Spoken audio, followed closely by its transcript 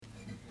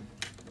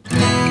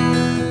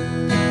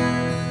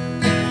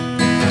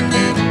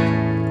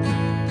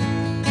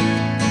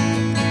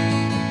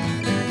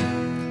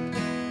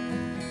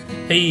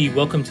Hey,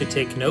 welcome to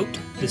Take Note.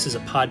 This is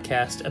a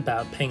podcast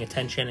about paying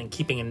attention and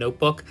keeping a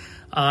notebook.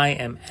 I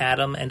am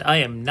Adam, and I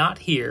am not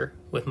here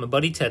with my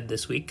buddy Ted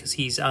this week because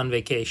he's on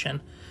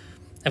vacation.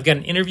 I've got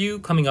an interview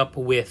coming up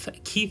with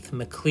Keith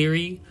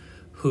McCleary,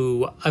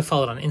 who I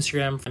followed on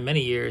Instagram for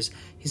many years.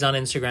 He's on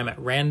Instagram at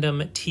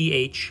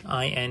Randomthinks,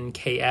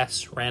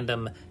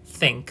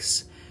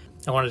 Randomthinks.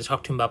 I wanted to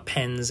talk to him about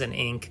pens and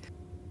ink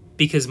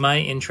because my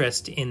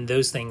interest in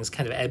those things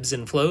kind of ebbs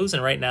and flows,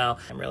 and right now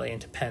I'm really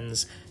into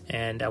pens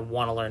and I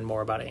want to learn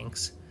more about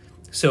inks.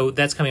 So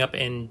that's coming up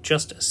in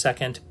just a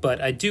second, but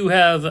I've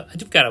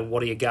got a what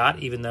do you got,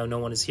 even though no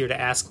one is here to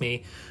ask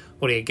me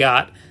what do you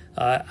got.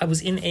 I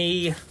was in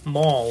a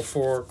mall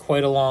for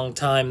quite a long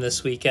time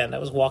this weekend. I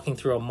was walking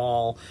through a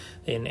mall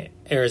in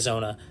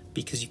Arizona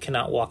because you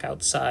cannot walk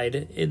outside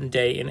in the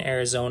day in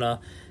Arizona.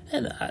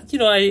 And,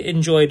 I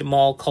enjoyed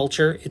mall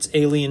culture. It's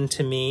alien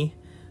to me.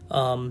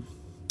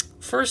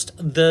 First,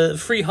 the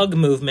free hug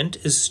movement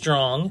is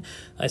strong.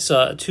 I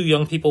saw two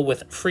young people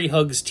with free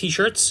hugs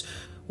t-shirts.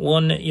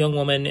 One young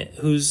woman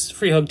whose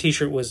free hug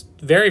t-shirt was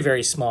very,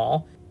 very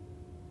small.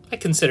 I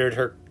considered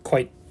her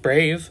quite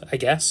brave, I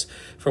guess,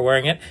 for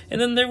wearing it. And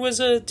then there was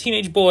a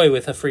teenage boy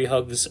with a free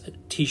hugs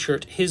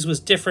t-shirt. His was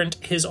different.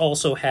 His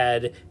also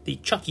had the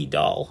Chucky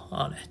doll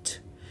on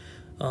it.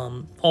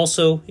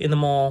 Also in the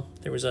mall,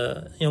 there was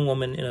a young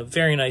woman in a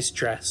very nice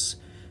dress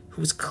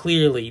who was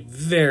clearly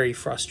very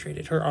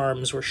frustrated. Her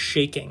arms were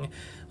shaking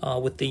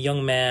with the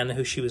young man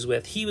who she was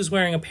with. He was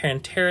wearing a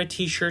Pantera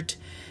t-shirt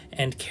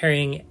and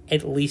carrying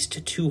at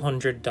least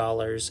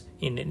 $200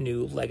 in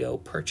new Lego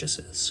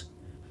purchases.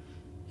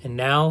 And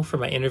now for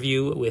my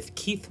interview with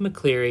Keith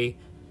McCleary.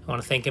 I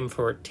want to thank him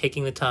for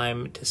taking the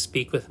time to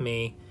speak with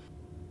me.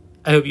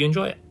 I hope you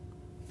enjoy it.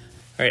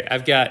 All right,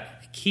 I've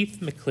got Keith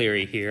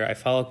McCleary here. I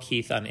follow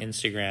Keith on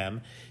Instagram.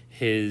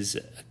 His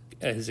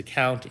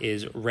account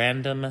is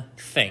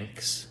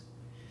Randomthinks.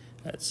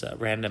 That's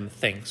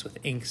Randomthinks with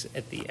inks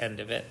at the end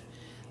of it.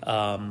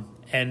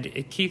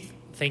 Keith,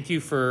 thank you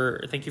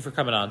for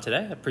coming on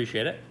today. I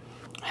appreciate it.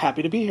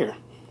 Happy to be here.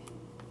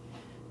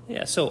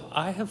 Yeah, so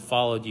I have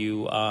followed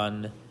you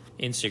on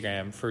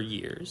Instagram for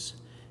years,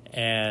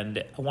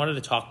 and I wanted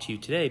to talk to you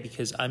today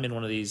because I'm in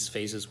one of these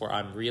phases where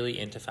I'm really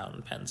into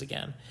fountain pens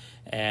again,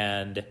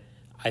 and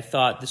I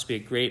thought this would be a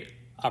great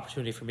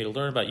opportunity for me to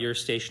learn about your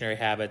stationery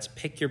habits,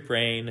 pick your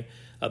brain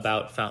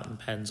about fountain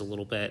pens a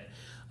little bit.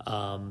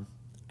 I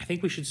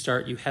think we should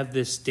start. You have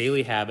this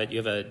daily habit. You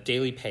have a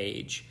daily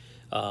page,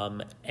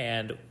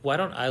 and why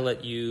don't I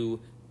let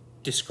you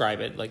describe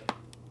it? Like,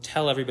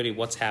 tell everybody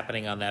what's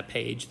happening on that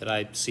page that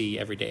I see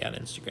every day on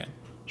Instagram.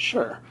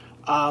 Sure.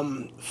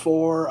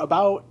 For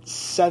about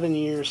 7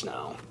 years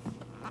now,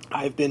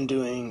 I've been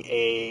doing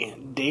a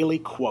daily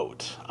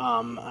quote.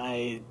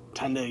 I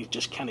tend to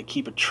just kind of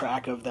keep a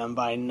track of them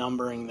by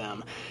numbering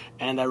them,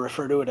 and I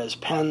refer to it as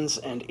pens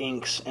and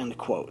inks and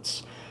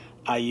quotes.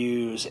 I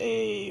use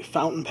a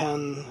fountain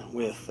pen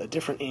with a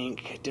different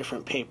ink,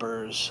 different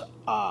papers,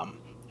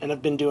 and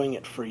I've been doing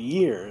it for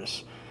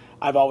years.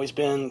 I've always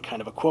been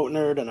kind of a quote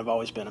nerd, and I've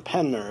always been a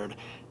pen nerd,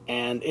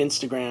 and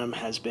Instagram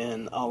has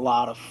been a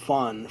lot of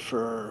fun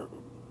for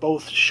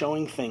both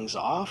showing things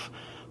off,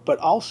 but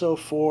also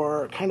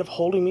for kind of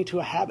holding me to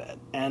a habit.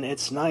 And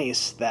it's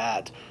nice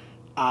that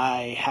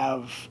I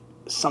have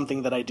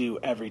something that I do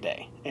every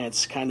day. And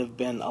it's kind of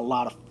been a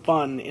lot of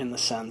fun in the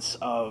sense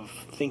of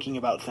thinking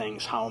about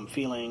things, how I'm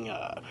feeling,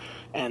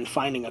 and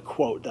finding a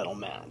quote that'll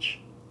match.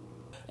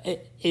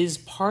 Is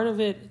part of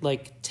it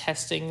like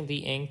testing the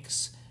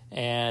inks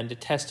and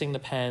testing the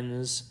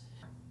pens?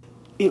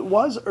 It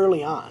was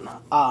early on,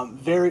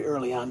 very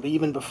early on, but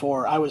even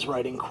before I was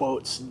writing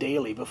quotes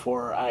daily,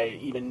 before I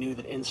even knew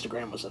that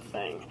Instagram was a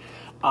thing.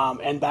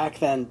 And back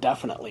then,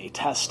 definitely,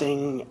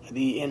 testing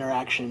the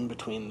interaction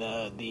between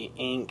the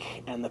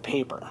ink and the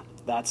paper.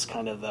 That's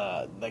kind of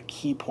the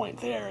key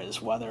point there,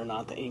 is whether or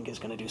not the ink is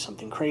going to do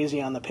something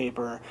crazy on the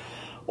paper,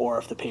 or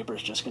if the paper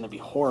is just going to be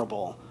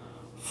horrible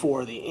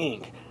for the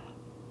ink.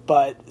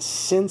 But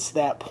since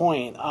that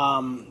point,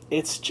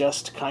 it's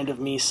just kind of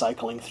me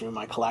cycling through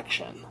my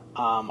collection.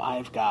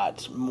 I've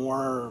got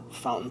more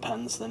fountain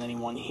pens than any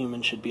one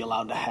human should be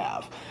allowed to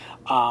have.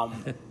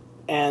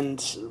 And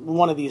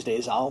one of these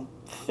days I'll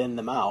thin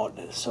them out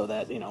so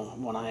that,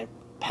 when I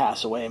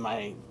pass away,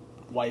 my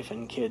wife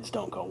and kids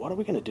don't go, what are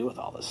we going to do with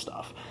all this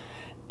stuff?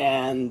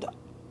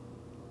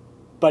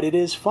 But it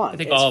is fun. I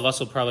think all of us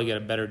will probably get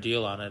a better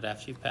deal on it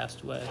after you've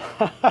passed away.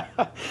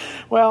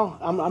 Well,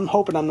 I'm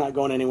hoping I'm not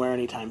going anywhere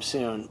anytime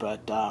soon,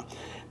 but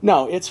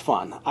no, it's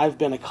fun. I've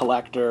been a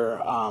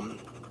collector,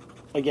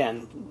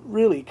 again,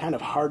 really kind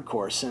of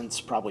hardcore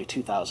since probably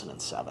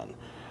 2007.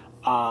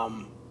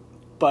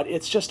 But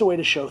it's just a way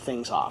to show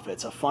things off.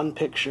 It's a fun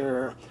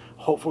picture.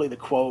 Hopefully the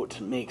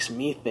quote makes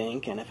me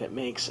think, and if it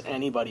makes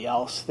anybody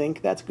else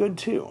think, that's good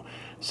too.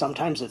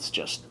 Sometimes it's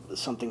just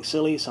something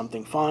silly,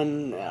 something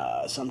fun.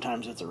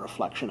 Sometimes it's a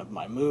reflection of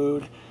my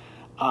mood.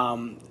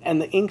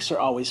 And the inks are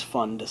always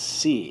fun to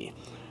see.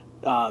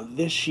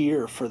 This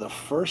year, for the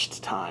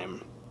first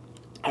time,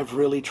 I've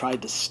really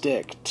tried to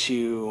stick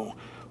to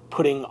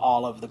putting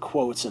all of the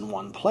quotes in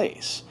one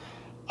place.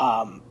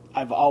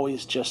 I've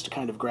always just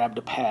kind of grabbed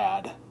a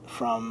pad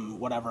from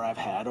whatever I've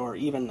had, or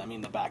even,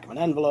 the back of an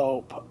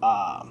envelope,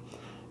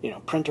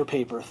 printer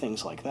paper,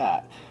 things like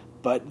that.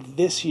 But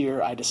this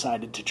year I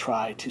decided to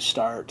try to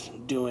start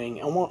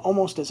doing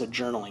almost as a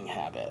journaling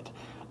habit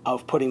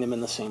of putting them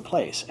in the same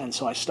place. And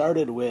so I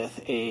started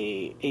with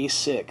a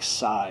A6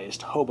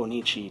 sized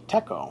Hobonichi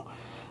Techo,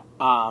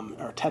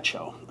 or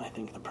Techo, I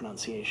think the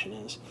pronunciation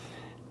is.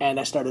 And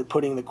I started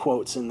putting the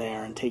quotes in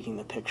there and taking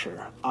the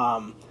picture.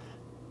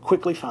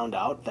 Quickly found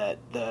out that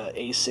the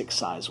A6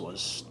 size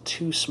was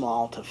too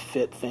small to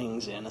fit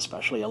things in,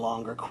 especially a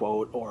longer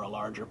quote or a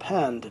larger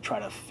pen, to try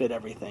to fit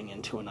everything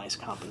into a nice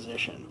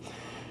composition.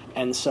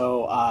 And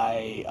so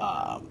I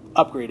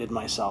upgraded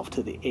myself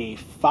to the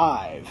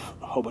A5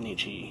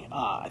 Hobonichi.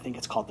 I think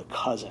it's called the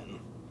Cousin.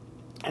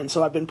 And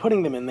so I've been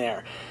putting them in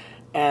there.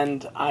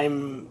 And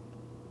I'm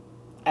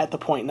at the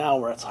point now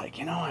where it's like,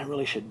 I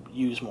really should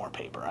use more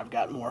paper. I've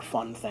got more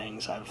fun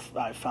things.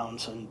 I've found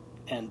some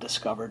and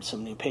discovered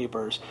some new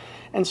papers,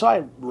 and so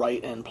I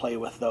write and play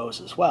with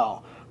those as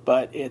well.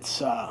 But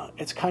it's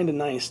kind of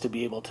nice to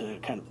be able to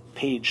kind of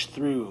page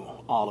through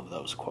all of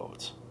those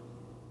quotes.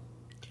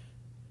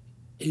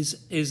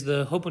 Is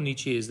the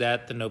Hobonichi, is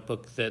that the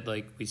notebook that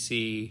we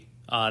see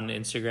on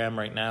Instagram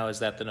right now? Is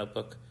that the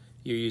notebook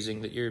you're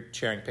using that you're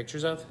sharing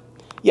pictures of?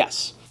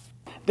 Yes.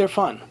 They're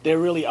fun. They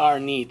really are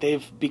neat.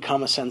 They've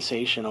become a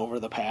sensation over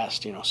the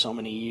past, so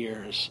many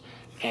years,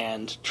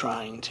 and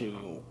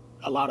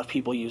a lot of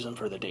people use them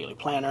for their daily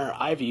planner.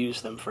 I've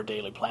used them for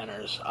daily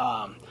planners.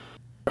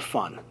 They're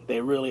fun.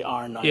 They really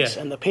are nice.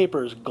 Yeah. And the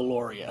paper is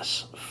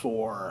glorious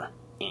for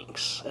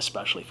inks,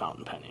 especially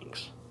fountain pen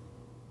inks.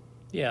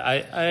 Yeah,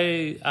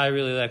 I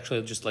really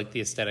actually just like the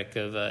aesthetic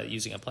of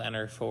using a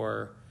planner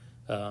for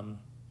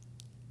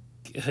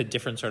a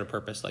different sort of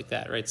purpose like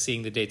that, right?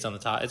 Seeing the dates on the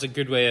top. It's a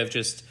good way of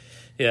just,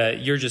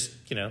 you're just,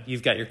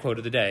 you've got your quote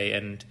of the day,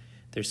 and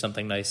there's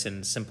something nice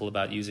and simple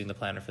about using the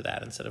planner for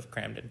that instead of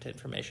crammed into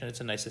information.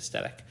 It's a nice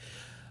aesthetic.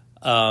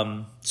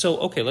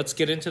 Okay, let's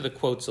get into the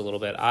quotes a little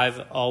bit. I've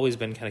always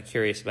been kind of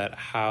curious about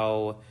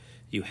how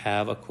you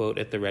have a quote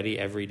at the ready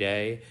every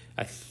day.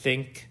 I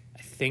think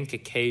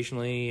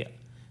occasionally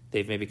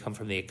they've maybe come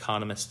from the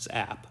Economist's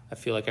app. I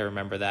feel like I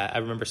remember that. I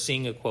remember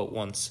seeing a quote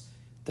once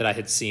that I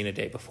had seen a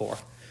day before.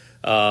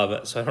 So I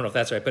don't know if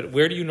that's right. But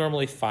where do you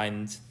normally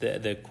find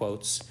the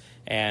quotes?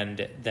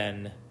 And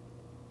then...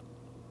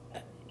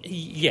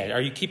 Yeah,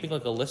 are you keeping a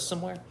list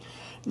somewhere?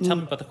 Tell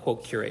me about the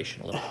quote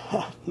curation a little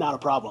bit. Not a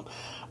problem.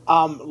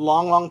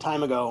 Long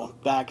time ago,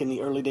 back in the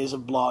early days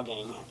of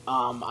blogging,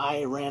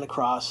 I ran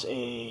across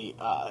it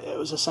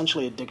was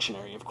essentially a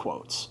dictionary of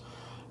quotes.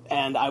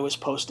 And I was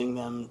posting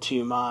them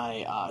to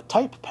my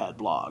TypePad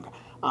blog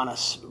on a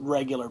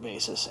regular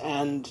basis.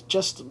 And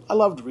I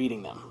loved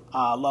reading them.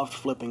 Loved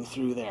flipping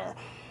through there.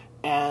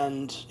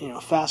 And,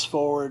 fast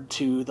forward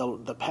to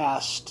the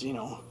past,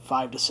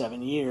 5 to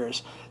 7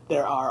 years,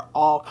 there are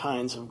all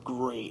kinds of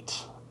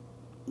great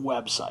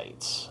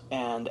websites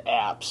and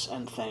apps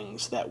and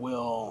things that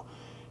will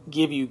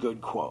give you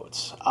good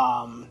quotes.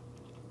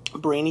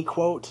 Brainy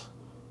Quote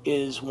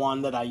is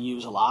one that I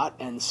use a lot,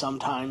 and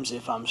sometimes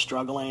if I'm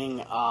struggling,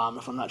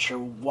 if I'm not sure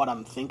what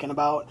I'm thinking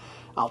about,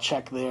 I'll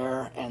check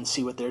there and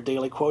see what their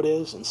daily quote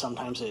is, and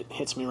sometimes it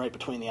hits me right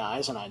between the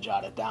eyes and I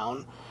jot it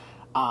down.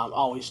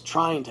 Always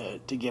trying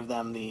to give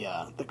them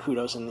the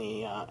kudos and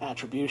the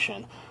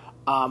attribution.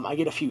 I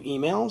get a few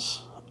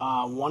emails.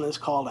 One is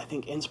called, I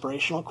think,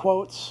 Inspirational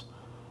Quotes,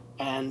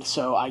 and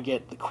so I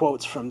get the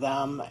quotes from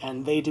them,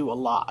 and they do a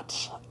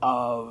lot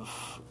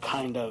of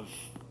kind of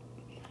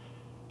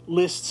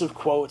lists of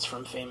quotes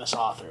from famous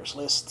authors,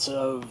 lists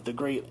of the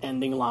great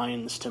ending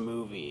lines to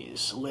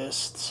movies,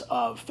 lists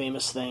of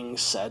famous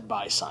things said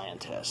by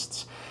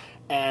scientists.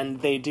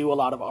 And they do a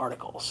lot of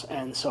articles,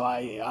 and so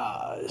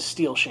I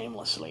steal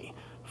shamelessly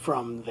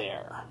from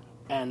there,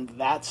 and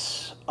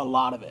that's a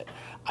lot of it.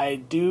 I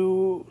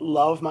do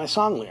love my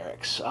song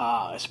lyrics,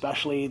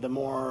 especially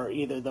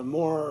either the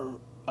more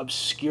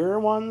obscure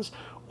ones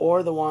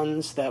or the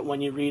ones that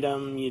when you read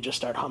them, you just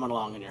start humming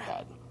along in your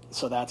head.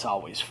 So that's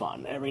always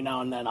fun. Every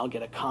now and then I'll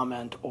get a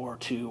comment or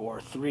two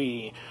or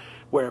three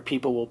where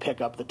people will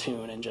pick up the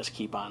tune and just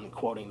keep on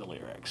quoting the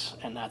lyrics,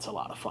 and that's a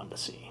lot of fun to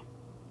see.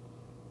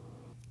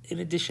 In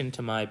addition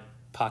to my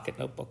pocket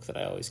notebook that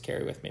I always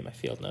carry with me, my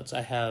field notes, I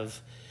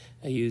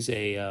use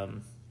a,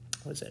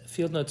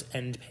 Field Notes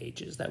End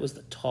Pages. That was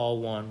the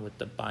tall one with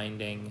the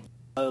binding.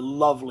 A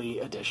lovely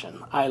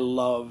addition. I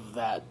love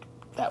that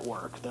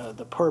work.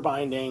 The per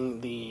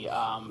binding, the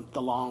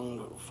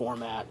long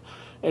format.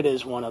 It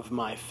is one of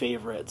my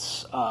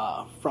favorites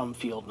from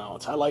Field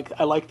Notes. I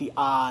like the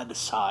odd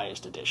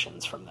sized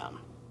editions from them.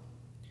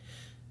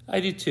 I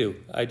do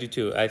too. I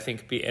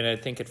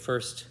think at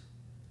first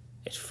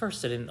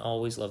I didn't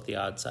always love the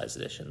odd size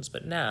editions,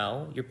 but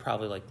now you're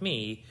probably like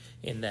me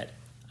in that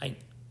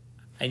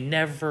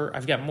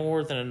I've got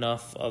more than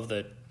enough of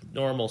the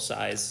normal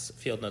size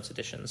Field Notes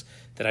editions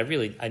that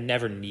I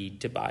never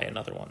need to buy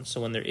another one.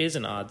 So when there is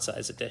an odd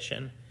size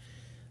edition,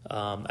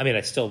 I mean,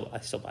 I still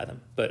buy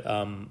them, but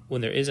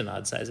when there is an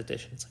odd size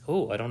edition, it's like,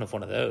 oh, I don't have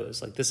one of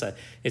those. Like this,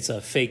 it's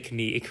a fake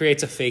need. It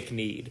creates a fake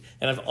need.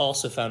 And I've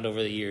also found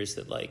over the years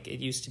that like it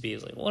used to be,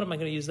 it's like, what am I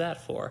going to use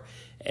that for?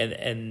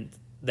 And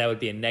that would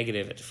be a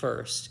negative at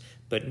first,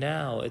 but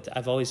now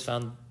I've always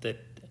found that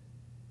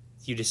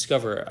you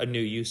discover a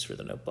new use for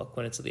the notebook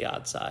when it's the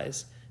odd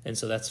size. And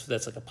so that's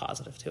like a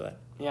positive to it.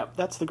 Yeah,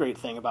 that's the great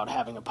thing about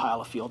having a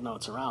pile of field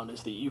notes around,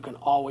 is that you can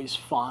always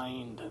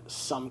find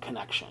some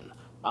connection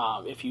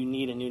if you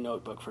need a new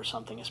notebook for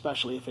something,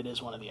 especially if it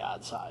is one of the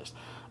odd sized.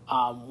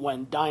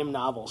 When dime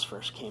novels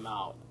first came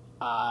out,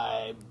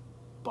 I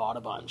bought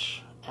a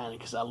bunch, and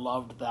because I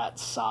loved that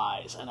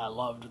size and I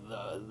loved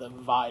the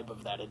vibe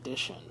of that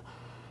edition,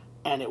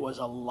 and it was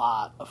a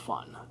lot of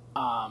fun.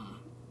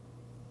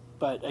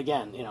 But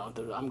again,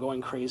 I'm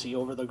going crazy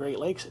over the Great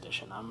Lakes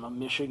edition. I'm a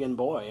Michigan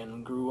boy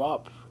and grew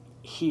up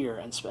here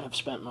and have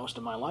spent most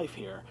of my life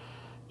here,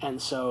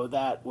 and so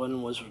that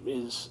one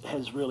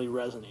has really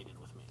resonated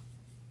with me.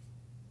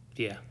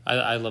 Yeah,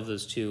 I love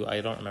those too. I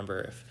don't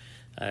remember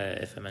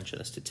if I mentioned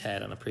this to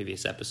Ted on a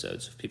previous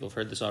episode, so if people have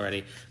heard this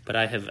already, but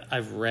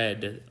I've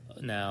read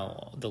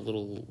now the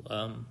little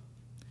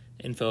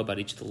info about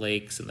each of the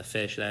lakes and the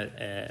fish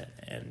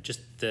and just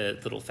the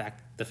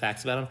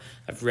facts about them.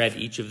 I've read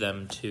each of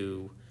them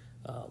to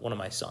one of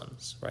my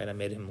sons. Right, I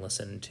made him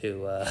listen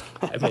to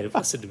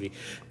me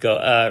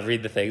go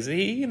read the things.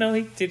 He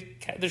did.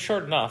 They're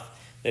short enough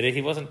that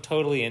he wasn't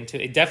totally into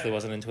it. He definitely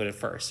wasn't into it at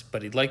first,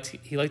 but he liked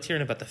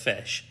hearing about the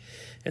fish,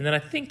 and then I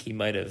think he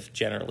might have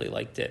generally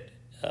liked it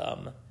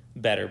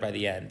better by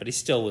the end. But he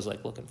still was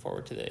like looking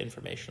forward to the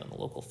information on the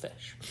local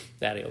fish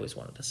that he always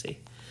wanted to see.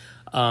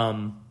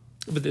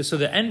 So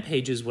the end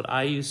pages, what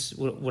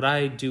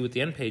I do with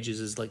the end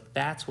pages is like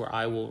that's where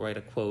I will write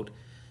a quote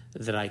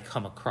that I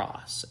come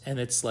across, and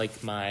it's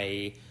like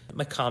my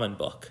common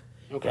book.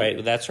 Okay.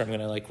 Right, that's where I'm going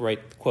to like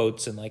write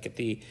quotes, and like at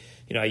the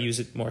I use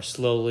it more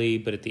slowly,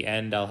 but at the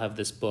end I'll have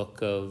this book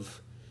of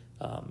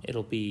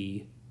it'll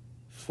be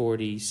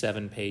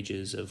 47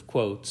 pages of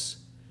quotes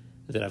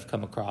that I've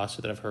come across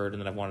or that I've heard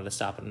and that I've wanted to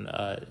stop and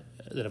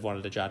that I've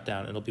wanted to jot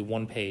down. And it'll be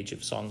one page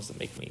of songs that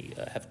make me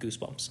have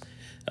goosebumps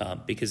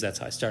because that's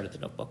how I started the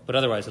notebook. But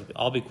otherwise, it'll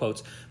all be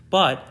quotes.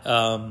 But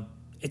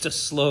it's a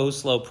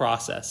slow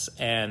process,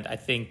 and I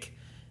think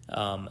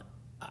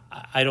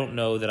I don't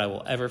know that I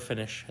will ever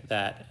finish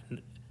that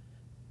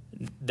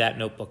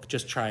notebook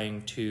just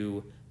trying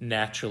to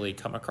naturally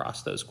come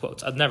across those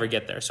quotes. I'll never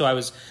get there. So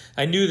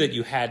I knew that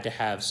you had to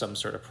have some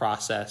sort of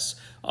process,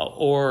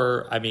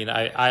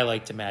 I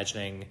liked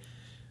imagining,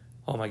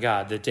 oh my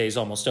God, the day's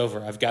almost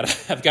over. I've got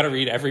to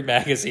read every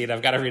magazine.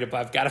 I've got to read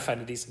I've got to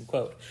find a decent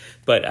quote.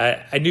 But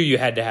I knew you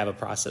had to have a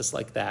process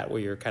like that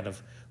where you're kind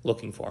of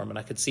looking for them, and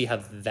I could see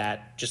how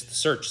that just the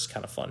search is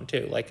kind of fun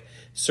too, like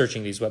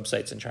searching these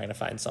websites and trying to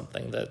find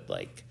something that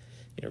like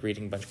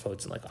reading a bunch of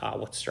quotes and like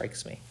what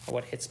strikes me or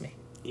what hits me.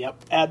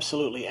 Yep,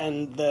 absolutely.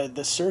 And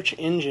the search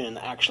engine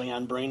actually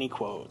on Brainy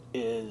Quote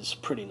is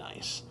pretty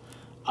nice.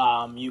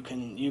 You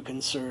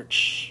can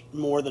search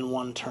more than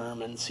one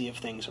term and see if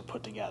things are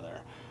put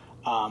together.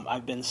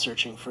 I've been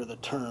searching for the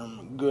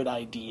term good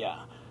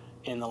idea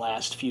in the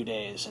last few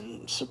days,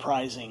 and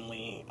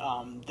surprisingly,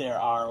 there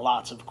are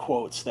lots of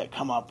quotes that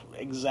come up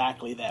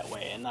exactly that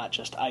way, and not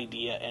just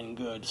idea and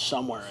good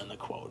somewhere in the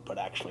quote, but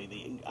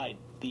actually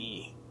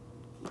the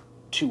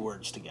two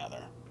words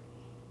together.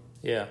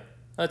 Yeah,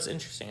 that's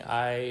interesting.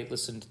 I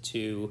listened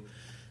to...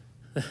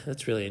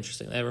 That's really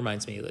interesting. That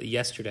reminds me,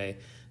 yesterday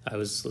I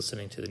was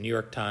listening to the New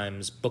York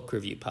Times book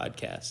review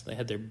podcast. They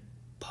had their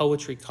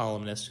poetry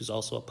columnist, who's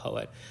also a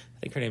poet. I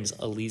think her name is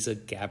Eliza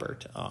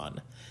Gabbert,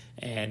 on.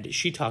 And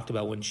she talked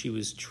about when she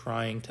was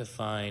trying to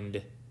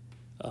find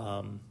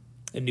a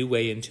new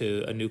way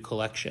into a new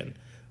collection.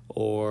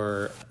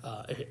 Or,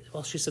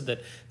 she said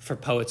that for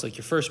poets, like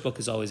your first book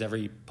is always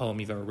every poem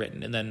you've ever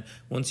written. And then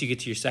once you get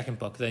to your second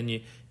book, then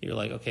you're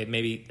like, okay,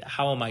 maybe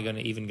how am I going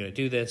to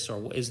do this?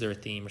 Or is there a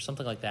theme or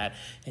something like that?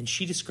 And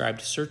she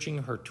described searching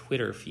her own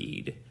Twitter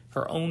feed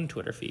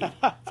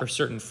for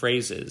certain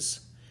phrases.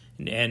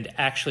 And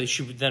actually,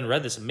 she then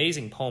read this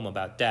amazing poem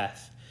about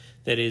death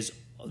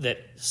that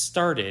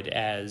started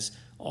as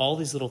all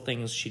these little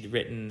things she'd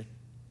written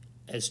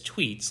as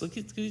tweets, like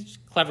these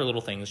clever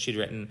little things she'd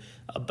written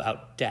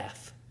about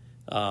death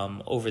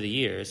over the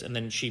years. And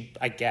then she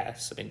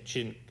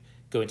didn't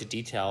go into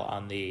detail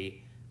on the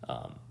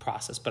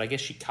process, but I guess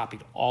she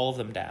copied all of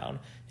them down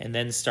and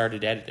then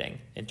started editing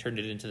and turned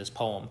it into this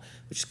poem,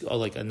 which is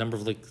like a number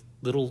of like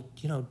little,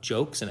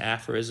 jokes and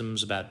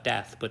aphorisms about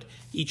death, but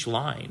each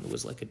line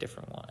was like a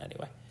different one.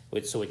 Anyway,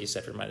 so what you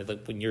said reminded,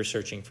 like when you're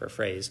searching for a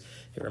phrase,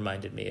 it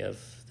reminded me of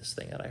this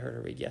thing that I heard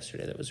her read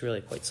yesterday that was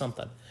really quite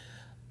something.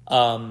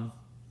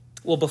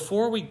 Well,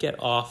 before we get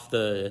off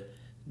the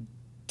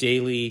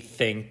daily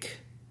think,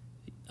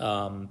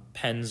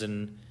 pens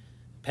and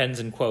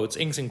quotes,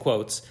 inks and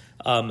quotes,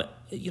 I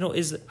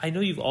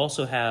know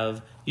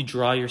you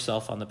draw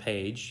yourself on the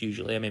page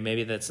usually. I mean,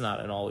 maybe that's not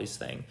an always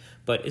thing,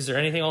 but is there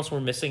anything else we're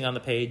missing on the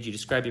page? You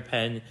describe your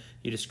pen,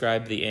 you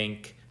describe the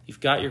ink,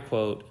 you've got your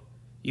quote.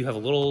 you have a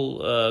little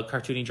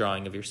cartoony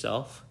drawing of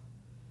yourself.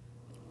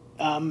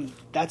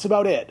 That's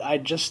about it. I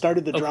just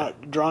started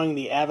drawing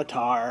the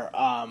avatar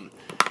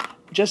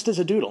just as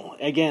a doodle.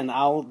 Again,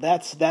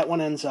 that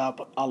one ends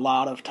up a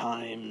lot of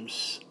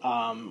times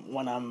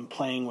when I'm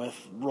playing with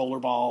roller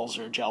balls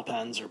or gel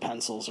pens or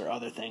pencils or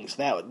other things.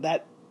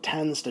 That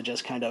tends to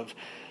just kind of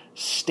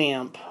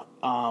stamp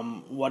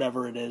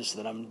whatever it is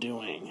that I'm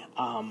doing.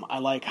 I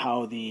like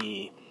how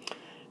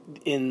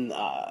in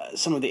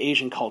some of the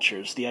Asian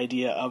cultures, the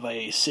idea of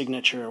a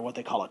signature, what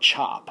they call a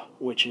chop,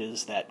 which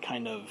is that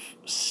kind of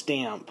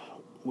stamp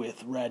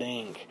with red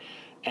ink,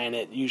 and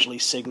it usually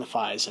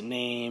signifies a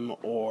name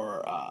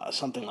or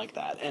something like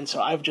that. And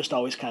so I've just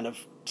always kind of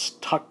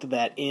tucked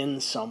that in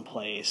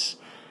someplace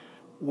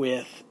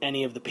with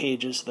any of the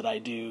pages that I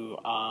do,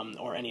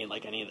 or any of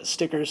the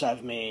stickers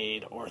I've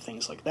made or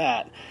things like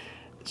that.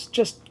 It's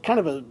just kind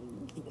of a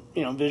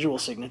visual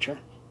signature.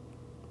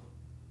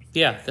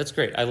 Yeah, that's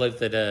great. I like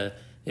that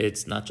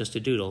it's not just a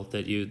doodle,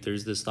 that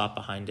there's this thought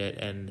behind it,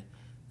 and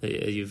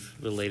you've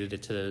related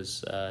it to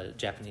those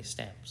Japanese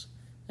stamps.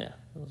 Yeah,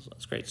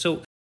 that's great.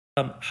 So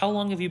how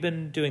long have you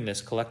been doing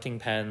this, collecting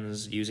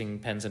pens, using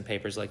pens and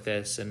papers like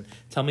this? And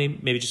tell me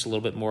maybe just a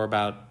little bit more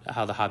about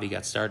how the hobby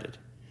got started.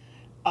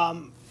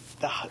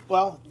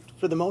 Well,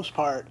 for the most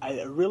part,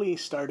 I really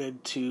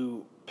started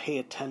to pay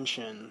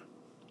attention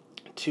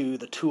to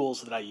the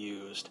tools that I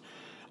used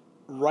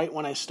right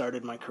when I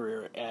started my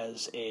career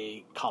as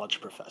a college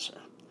professor.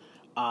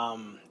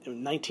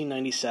 In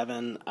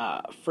 1997,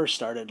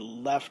 first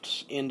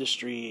left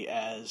industry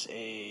as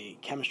a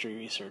chemistry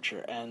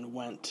researcher and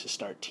went to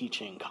start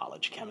teaching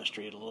college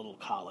chemistry at a little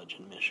college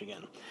in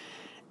Michigan,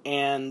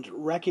 and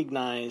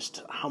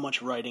recognized how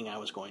much writing I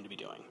was going to be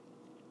doing.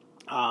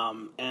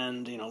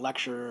 And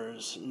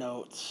lectures,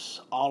 notes,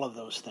 all of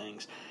those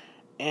things.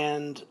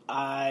 And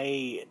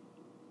I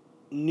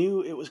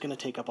knew it was going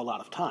to take up a lot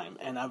of time,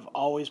 and I've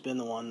always been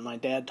the one. My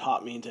dad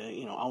taught me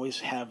to, always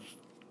have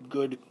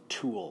good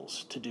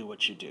tools to do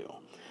what you do,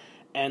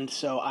 and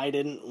so I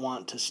didn't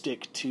want to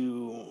stick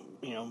to,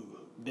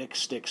 Bic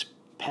sticks,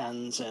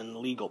 pens, and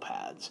legal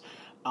pads.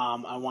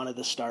 I wanted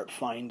to start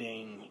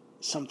finding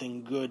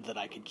something good that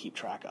I could keep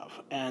track of,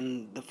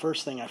 and the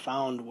first thing I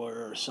found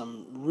were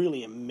some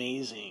really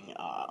amazing,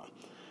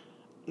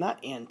 not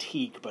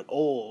antique, but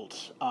old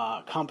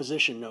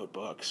composition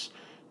notebooks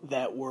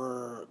that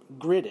were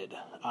gridded.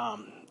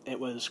 It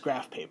was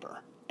graph paper,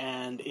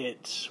 and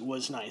it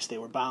was nice. They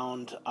were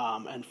bound,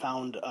 and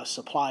found a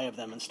supply of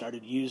them and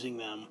started using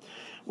them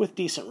with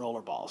decent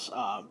roller balls.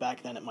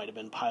 Back then it might have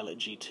been Pilot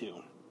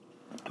G2.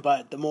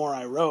 But the more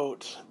I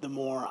wrote, the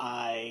more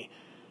I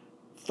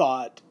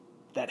thought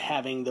that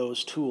having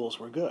those tools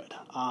were good.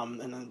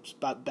 And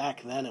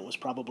back then it was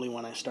probably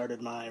when I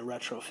started my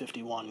Retro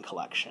 51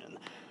 collection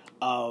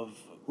of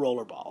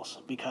rollerballs,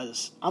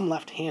 because I'm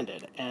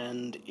left-handed,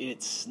 and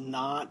it's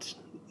not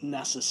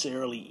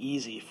necessarily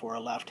easy for a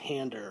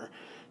left-hander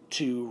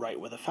to write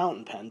with a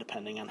fountain pen,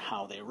 depending on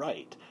how they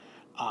write.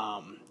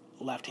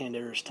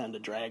 Left-handers tend to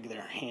drag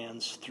their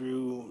hands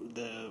through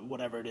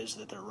whatever it is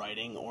that they're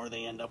writing, or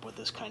they end up with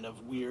this kind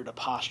of weird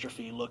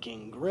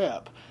apostrophe-looking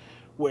grip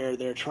where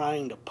they're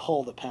trying to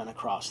pull the pen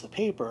across the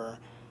paper,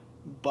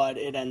 but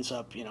it ends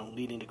up,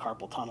 leading to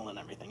carpal tunnel and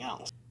everything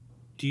else.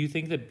 Do you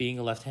think that being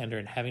a left-hander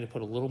and having to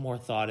put a little more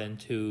thought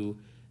into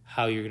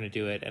how you're going to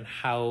do it and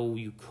how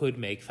you could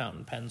make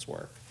fountain pens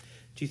work,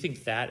 do you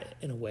think that,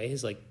 in a way,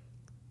 is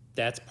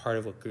that's part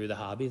of what grew the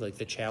hobby,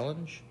 the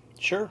challenge?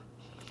 Sure.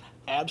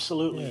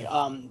 Absolutely.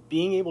 Yeah.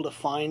 Being able to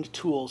find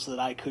tools that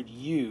I could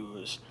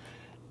use,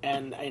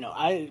 and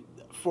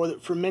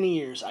for many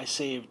years I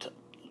saved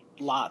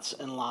lots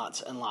and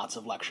lots and lots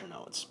of lecture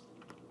notes,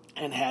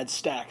 and had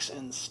stacks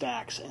and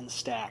stacks and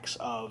stacks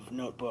of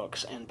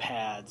notebooks and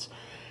pads.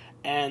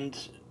 And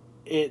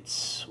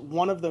it's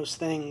one of those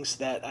things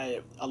that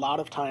a lot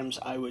of times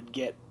I would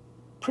get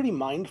pretty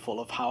mindful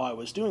of how I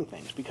was doing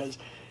things, because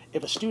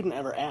if a student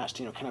ever asked,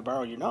 can I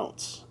borrow your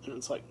notes? And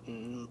it's like,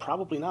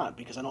 probably not,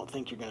 because I don't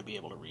think you're going to be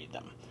able to read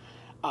them.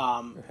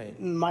 Right.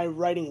 My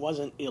writing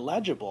wasn't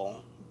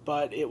illegible,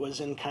 but it was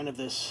in kind of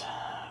this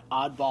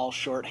oddball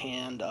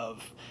shorthand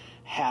of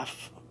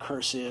half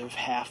cursive,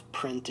 half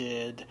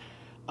printed,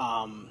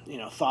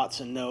 thoughts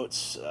and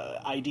notes,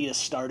 ideas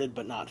started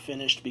but not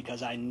finished,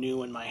 because I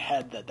knew in my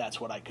head that that's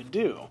what I could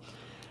do,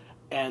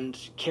 and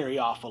carry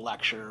off a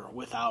lecture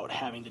without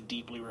having to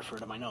deeply refer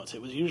to my notes.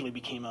 It usually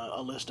became a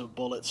list of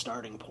bullet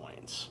starting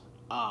points.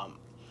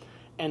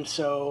 And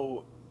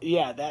so,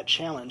 that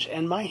challenge.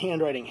 And my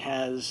handwriting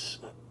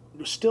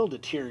still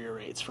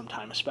deteriorates from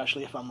time,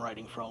 especially if I'm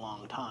writing for a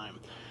long time.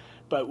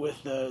 But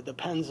with the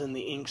pens and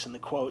the inks and the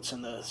quotes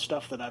and the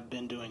stuff that I've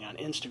been doing on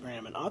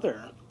Instagram and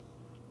other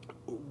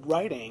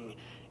writing,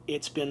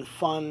 it's been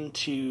fun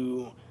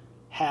to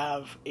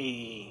have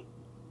a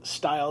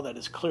style that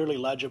is clearly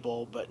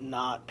legible but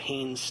not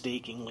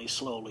painstakingly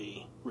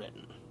slowly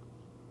written.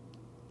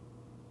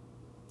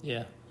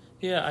 Yeah,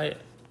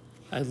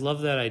 I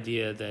love that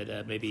idea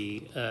that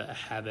maybe a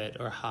habit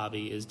or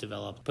hobby is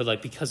developed, but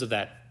like because of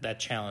that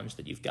challenge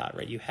that you've got,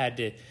 right? You had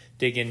to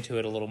dig into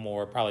it a little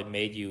more, probably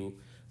made you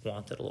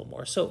want it a little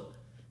more. So,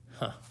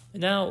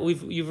 now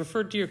you've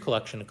referred to your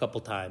collection a couple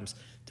times.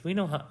 Do we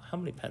know how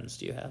many pens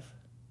do you have?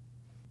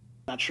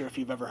 Not sure if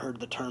you've ever heard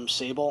the term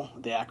SABLE,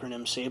 the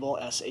acronym SABLE,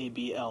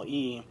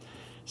 SABLE,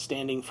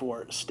 standing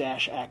for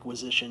Stash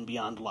Acquisition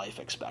Beyond Life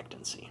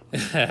Expectancy.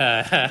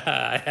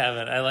 I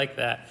haven't. I like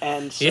that.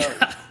 And so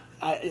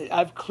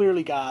I've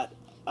clearly got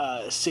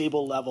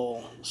SABLE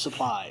level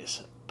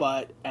supplies,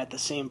 but at the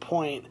same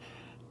point,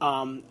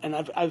 and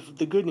I've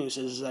the good news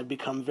is I've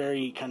become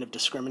very kind of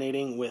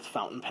discriminating with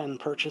fountain pen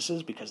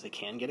purchases because they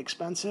can get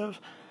expensive.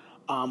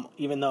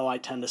 Even though I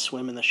tend to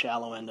swim in the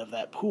shallow end of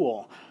that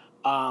pool,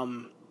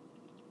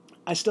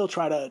 I still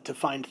try to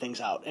find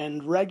things out.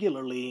 And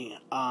regularly,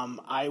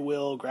 I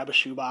will grab a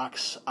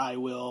shoebox, I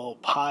will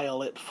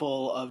pile it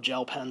full of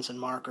gel pens and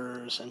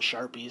markers and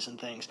Sharpies and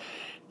things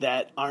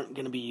that aren't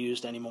going to be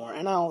used anymore.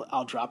 And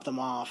I'll drop them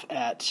off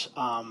at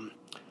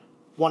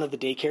one of the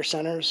daycare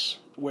centers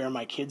where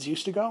my kids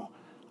used to go.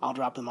 I'll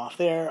drop them off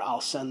there.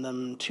 I'll send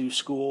them to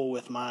school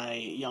with my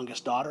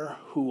youngest daughter,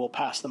 who will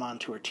pass them on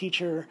to her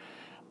teacher.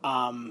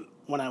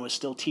 When I was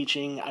still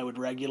teaching, I would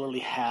regularly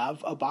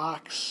have a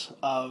box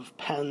of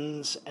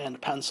pens and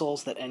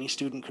pencils that any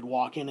student could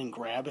walk in and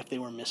grab if they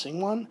were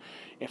missing one,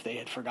 if they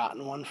had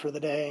forgotten one for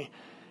the day.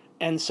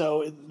 And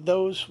so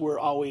those were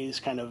always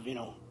kind of,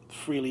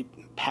 freely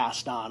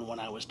passed on when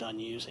I was done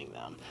using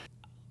them.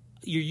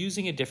 You're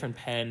using a different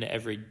pen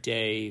every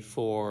day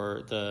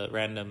for the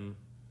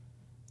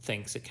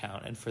Randomthinks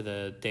account and for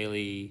the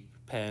daily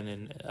pen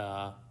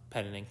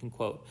and ink and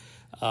quote.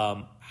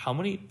 How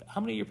many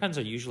of your pens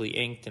are usually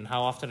inked, and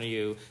how often are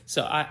you?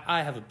 So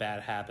I have a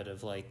bad habit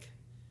of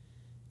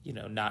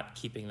not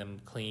keeping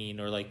them clean,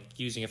 or like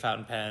using a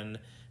fountain pen,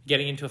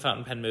 getting into a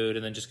fountain pen mood,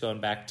 and then just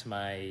going back to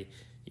my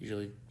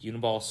usually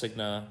Uniball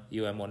Signa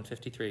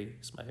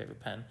UM153 is my favorite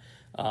pen.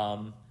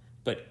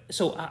 But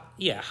so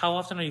how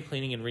often are you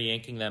cleaning and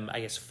re-inking them?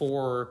 I guess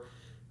for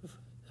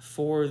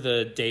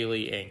the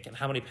daily ink, and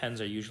how many pens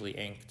are usually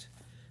inked?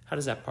 How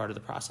does that part of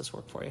the process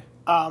work for you?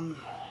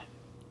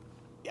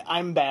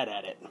 I'm bad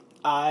at it.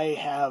 I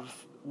have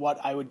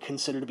what I would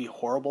consider to be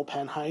horrible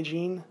pen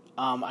hygiene.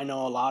 I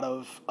know a lot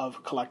of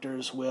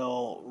collectors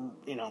will,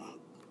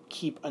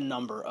 keep a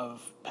number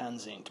of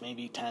pens inked,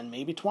 maybe 10,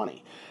 maybe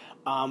 20.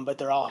 But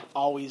they're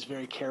always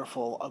very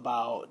careful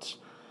about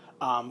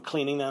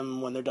cleaning them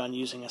when they're done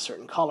using a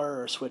certain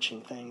color or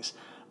switching things.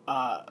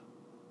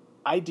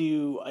 I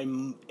do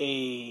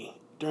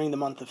during the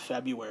month of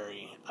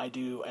February, I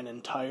do an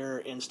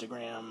entire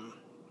Instagram.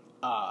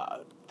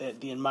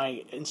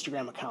 My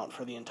Instagram account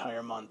for the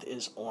entire month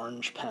is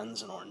orange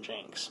pens and orange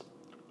inks.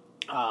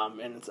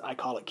 And I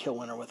call it Kill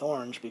Winter with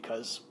Orange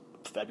because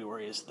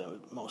February is the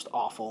most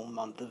awful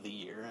month of the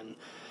year, and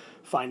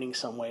finding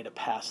some way to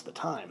pass the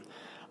time.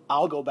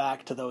 I'll go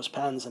back to those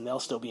pens and they'll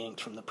still be inked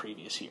from the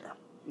previous year.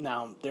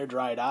 Now, they're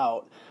dried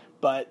out,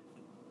 but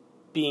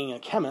being a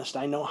chemist,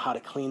 I know how to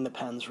clean the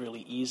pens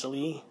really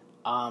easily.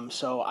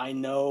 So I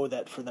know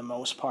that for the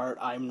most part,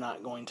 I'm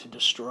not going to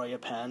destroy a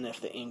pen if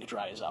the ink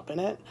dries up in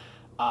it.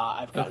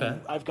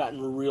 I've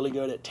gotten really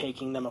good at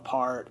taking them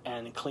apart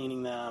and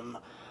cleaning them.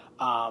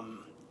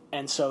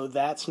 And so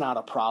that's not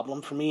a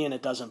problem for me, and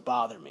it doesn't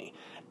bother me.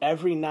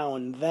 Every now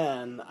and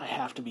then, I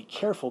have to be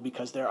careful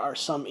because there are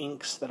some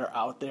inks that are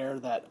out there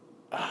that,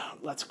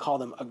 let's call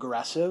them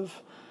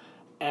aggressive,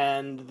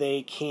 and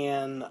they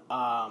can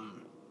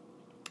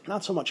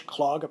not so much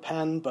clog a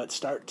pen, but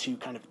start to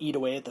kind of eat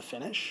away at the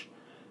finish.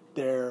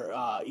 They're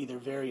either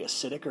very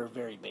acidic or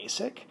very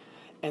basic.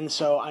 And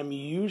so I'm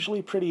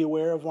usually pretty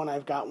aware of when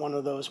I've got one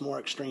of those more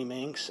extreme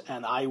inks,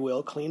 and I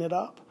will clean it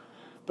up.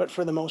 But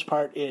for the most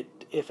part,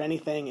 if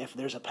anything, if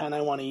there's a pen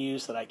I want to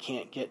use that I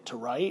can't get to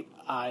write,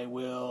 I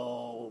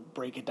will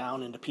break it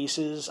down into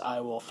pieces.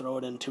 I will throw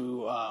it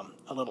into a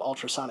little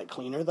ultrasonic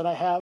cleaner that I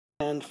have,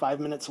 and 5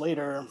 minutes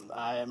later,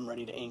 I am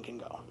ready to ink and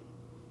go.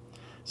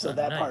 So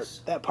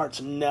that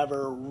part's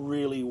never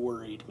really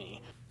worried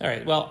me. All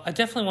right. Well, I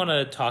definitely want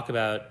to talk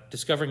about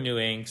discovering new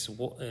inks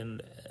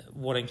and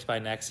what ink to buy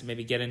next, and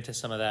maybe get into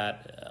some of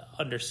that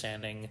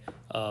understanding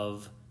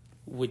of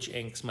which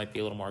inks might be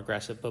a little more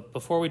aggressive. But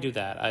before we do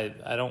that,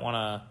 I don't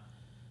want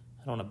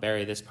to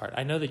bury this part.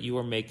 I know that you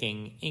are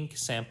making ink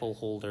sample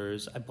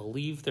holders. I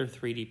believe they're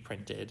 3D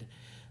printed.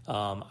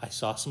 I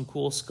saw some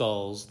cool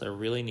skulls. They're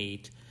really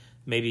neat.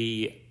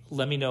 Maybe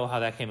let me know how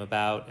that came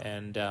about,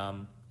 and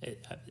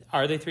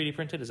are they 3D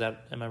printed?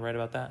 Am I right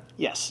about that?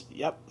 Yes.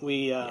 Yep.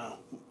 We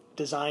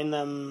design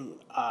them,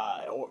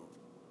 or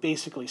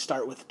basically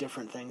start with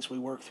different things. We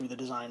work through the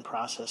design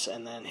process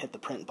and then hit the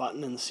print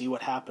button and see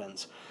what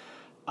happens.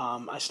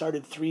 I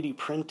started 3D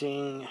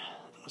printing,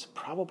 it was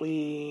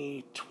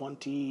probably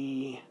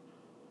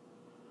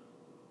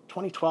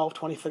 2012,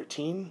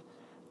 2013,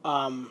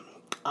 on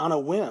a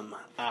whim,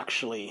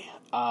 actually.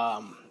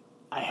 I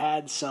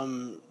had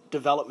some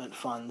development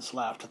funds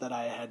left that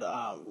I had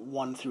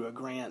won through a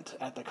grant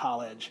at the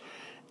college,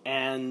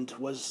 and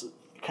was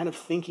kind of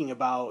thinking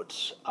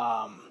about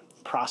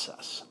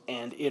process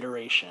and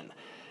iteration.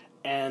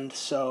 And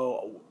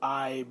so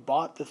I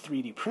bought the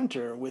 3D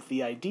printer with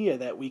the idea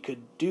that we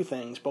could do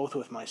things both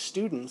with my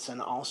students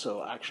and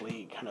also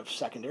actually kind of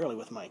secondarily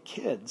with my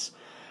kids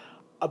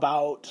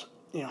about,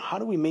 how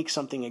do we make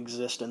something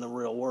exist in the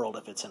real world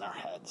if it's in our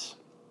heads?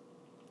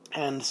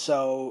 And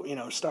so,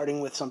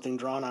 starting with something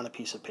drawn on a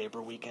piece of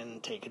paper, we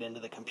can take it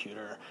into the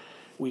computer,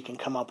 we can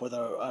come up with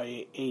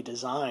a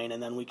design,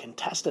 and then we can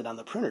test it on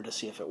the printer to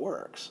see if it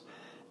works.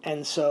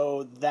 And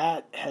so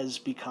that has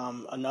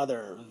become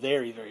another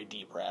very, very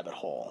deep rabbit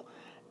hole.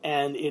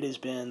 And it has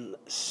been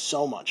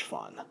so much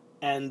fun.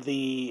 And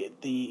the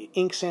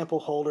ink sample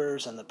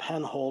holders and the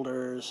pen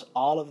holders,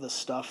 all of the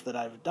stuff that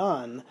I've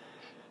done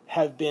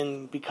have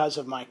been because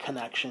of my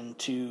connection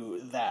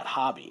to that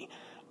hobby.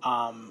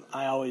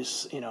 I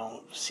always,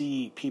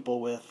 see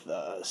people with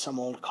some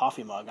old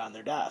coffee mug on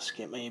their desk.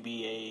 It may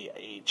be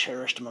a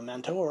cherished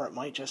memento, or it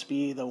might just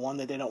be the one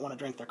that they don't want to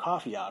drink their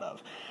coffee out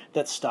of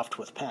that's stuffed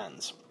with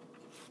pens.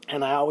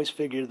 And I always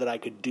figured that I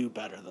could do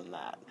better than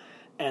that.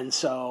 And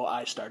so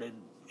I started,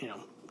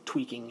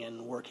 tweaking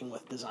and working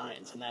with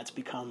designs. And that's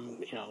become,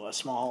 a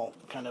small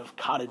kind of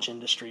cottage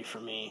industry for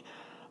me,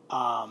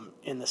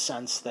 in the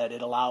sense that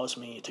it allows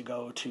me to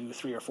go to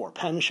 3 or 4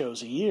 pen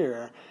shows a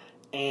year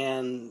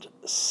and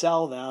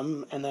sell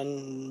them and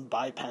then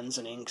buy pens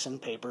and inks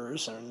and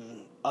papers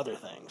and other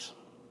things.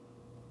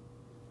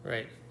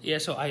 Right. Yeah,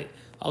 so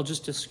I'll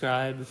just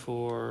describe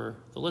for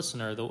the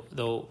listener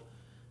the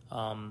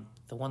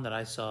one that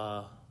I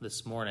saw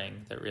this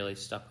morning that really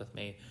stuck with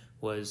me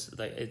was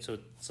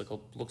looks like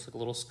a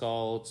little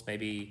skull. It's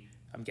maybe,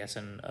 I'm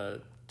guessing,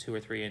 2 or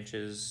 3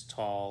 inches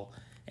tall,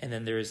 and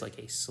then there is like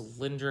a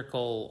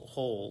cylindrical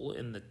hole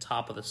in the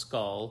top of the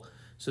skull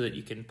so that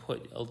you can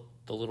put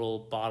the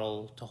little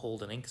bottle to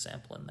hold an ink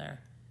sample in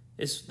there.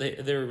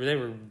 They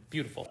were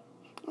beautiful.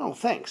 Oh,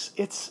 thanks.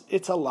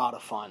 It's a lot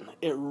of fun.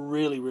 It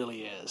really,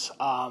 really is.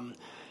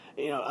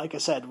 Like I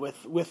said,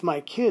 with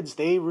my kids,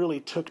 they really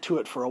took to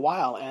it for a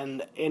while,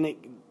 and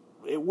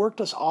it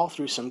worked us all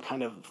through some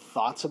kind of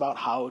thoughts about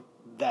how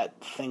that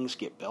things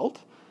get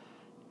built.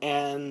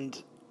 And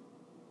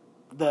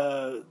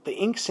the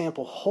ink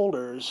sample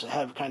holders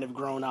have kind of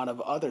grown out of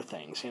other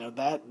things.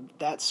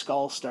 That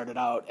skull started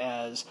out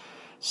as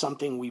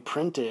something we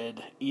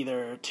printed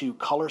either to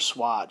color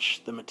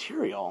swatch the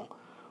material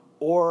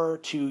or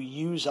to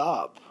use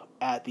up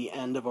at the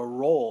end of a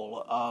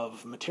roll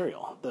of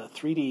material. The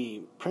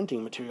 3D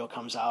printing material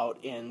comes out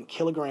in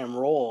kilogram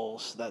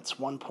rolls that's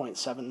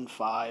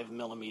 1.75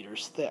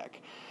 millimeters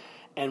thick.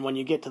 And when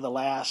you get to the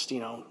last,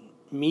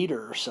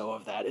 meter or so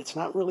of that, it's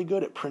not really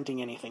good at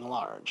printing anything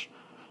large.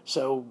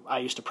 So I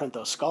used to print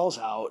those skulls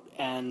out,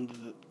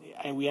 and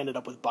we ended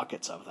up with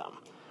buckets of them.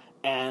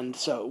 And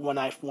so when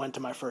I went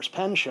to my first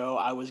pen show,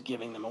 I was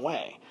giving them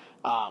away.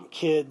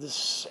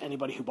 Kids,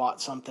 anybody who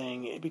bought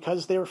something,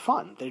 because they were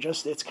fun.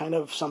 It's kind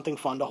of something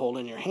fun to hold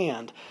in your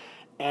hand.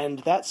 And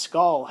that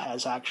skull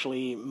has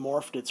actually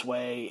morphed its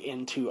way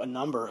into a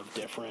number of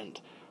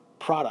different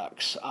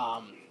products.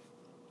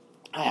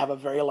 I have a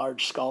very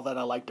large skull that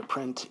I like to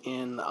print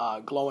in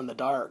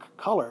glow-in-the-dark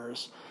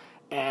colors,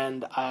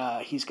 and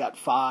he's got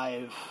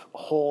 5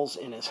 holes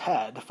in his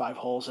head, 5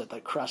 holes at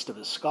the crest of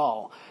his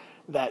skull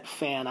that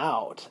fan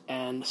out,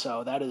 and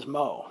so that is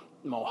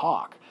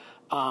Mohawk,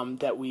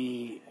 that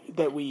we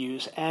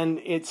use.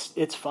 And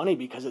it's funny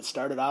because it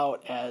started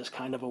out as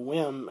kind of a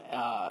whim.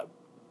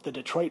 The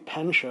Detroit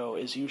Pen Show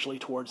is usually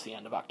towards the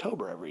end of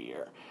October every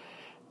year,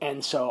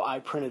 and so I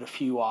printed a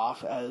few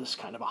off as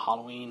kind of a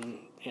Halloween,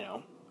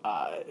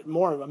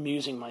 more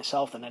amusing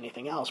myself than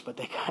anything else, but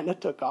they kind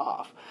of took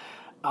off.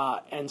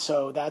 And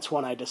so that's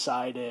when I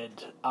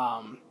decided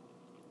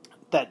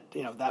that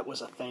that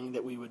was a thing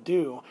that we would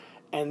do.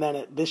 And then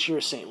at this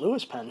year's St.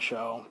 Louis Pen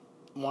Show,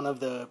 one of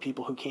the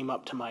people who came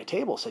up to my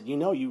table said,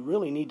 you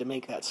really need to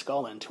make that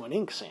skull into an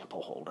ink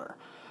sample holder.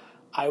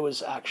 I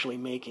was actually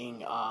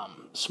making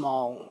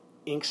small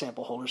ink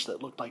sample holders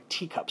that looked like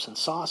teacups and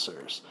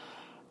saucers.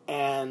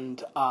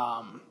 And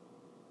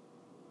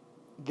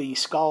the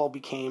skull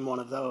became one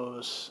of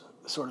those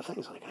sort of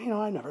things. Like,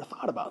 I never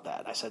thought about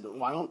that. I said,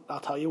 I'll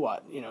tell you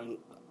what,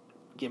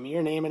 give me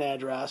your name and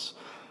address.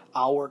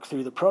 I'll work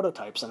through the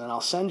prototypes, and then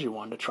I'll send you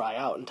one to try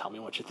out and tell me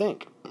what you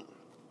think.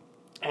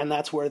 And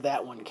that's where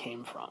that one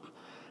came from.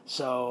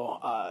 So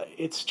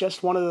it's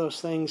just one of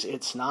those things.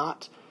 It's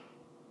not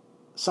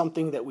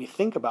something that we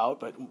think about,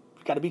 but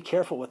you've got to be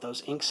careful with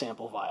those ink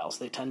sample vials.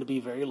 They tend to be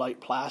very light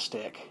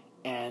plastic,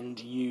 and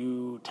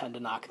you tend to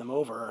knock them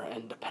over.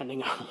 And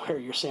depending on where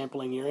you're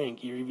sampling your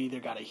ink, you've either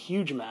got a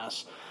huge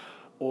mess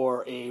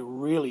or a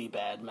really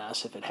bad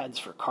mess if it heads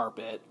for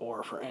carpet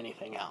or for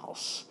anything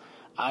else.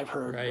 I've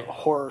heard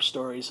horror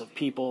stories of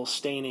people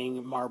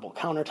staining marble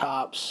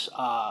countertops,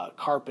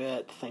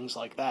 carpet, things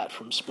like that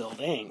from spilled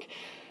ink.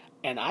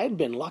 And I'd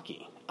been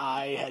lucky.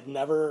 I had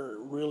never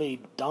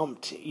really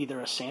dumped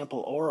either a sample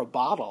or a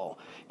bottle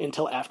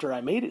until after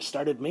I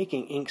started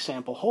making ink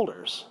sample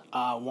holders.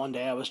 One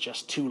day I was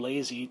just too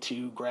lazy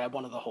to grab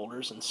one of the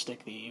holders and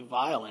stick the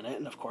vial in it,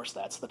 and of course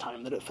that's the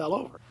time that it fell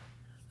over.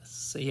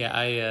 So yeah,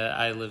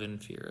 I live in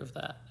fear of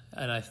that,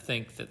 and I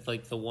think that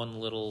like the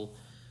one little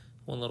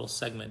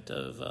segment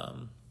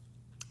of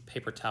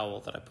paper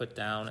towel that I put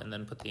down and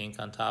then put the ink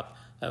on top,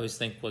 I always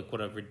think like what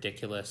a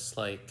ridiculous,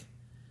 like,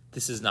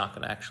 this is not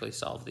going to actually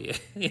solve the,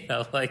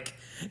 like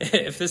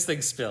if this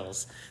thing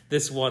spills,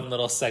 this one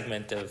little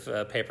segment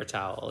of paper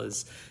towel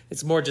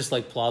it's more just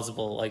like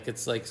plausible, like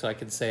it's like so I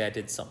can say I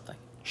did something.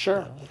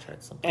 Sure. I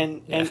tried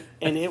something.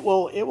 And it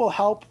will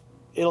help.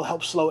 It'll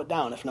help slow it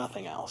down if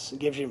nothing else. It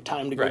gives you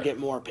time to go get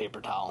more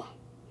paper towel.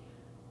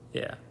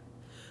 Yeah.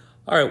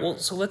 All right, well,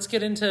 so let's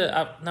get into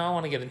now. I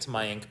want to get into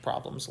my ink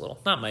problems a little.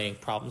 Not my ink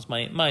problems,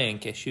 my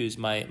ink issues,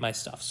 my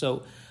stuff.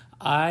 So,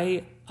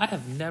 I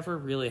have never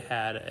really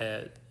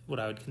had what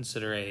I would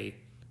consider a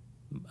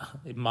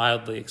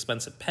mildly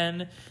expensive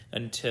pen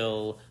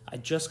until I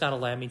just got a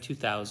Lamy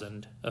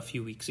 2000 a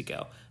few weeks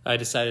ago. I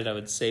decided I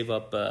would save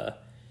up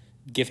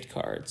gift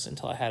cards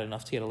until I had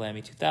enough to get a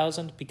Lamy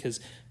 2000 because.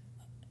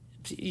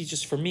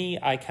 Just for me,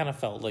 I kind of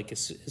felt like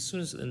as soon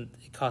as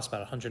it cost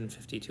about $150,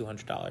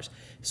 $200, as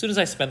soon as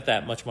I spent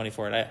that much money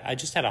for it, I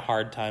just had a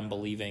hard time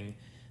believing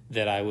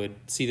that I would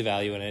see the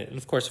value in it. And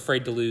of course,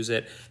 afraid to lose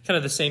it. Kind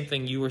of the same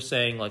thing you were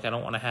saying, like I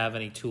don't want to have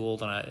any tool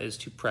that is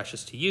too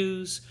precious to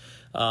use.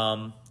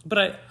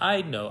 But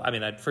I know, I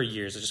mean, for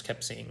years I just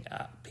kept seeing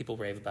people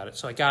rave about it.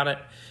 So I got it,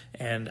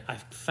 and I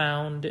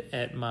found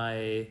at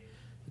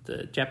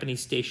the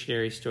Japanese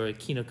stationery store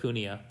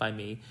Kinokuniya by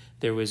me,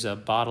 there was a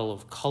bottle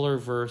of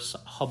Colorverse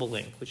Hubble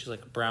ink, which is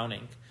like a brown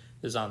ink,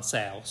 is on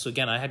sale. So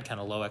again, I had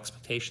kind of low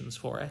expectations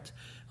for it.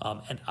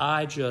 And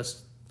I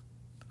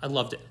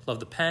loved it.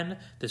 Loved the pen,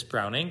 this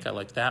brown ink. I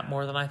liked that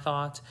more than I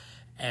thought.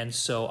 And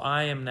so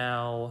I am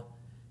now,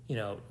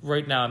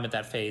 right now I'm at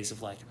that phase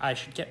of like, I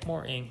should get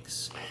more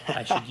inks.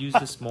 I should use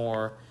this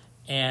more.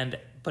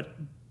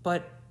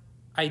 But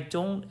I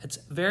don't, it's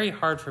very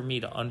hard for me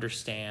to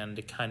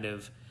understand kind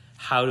of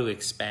how to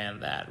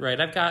expand that,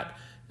 right? I've got,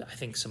 I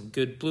think, some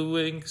good blue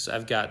inks.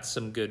 I've got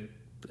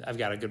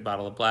a good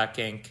bottle of black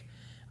ink.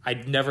 I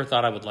never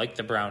thought I would like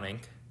the brown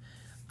ink.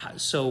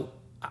 So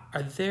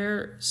are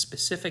there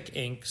specific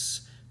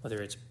inks,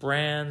 whether it's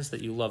brands that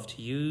you love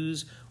to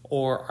use,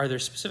 or are there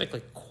specific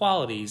like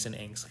qualities in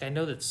inks? Like I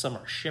know that some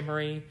are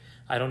shimmery.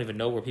 I don't even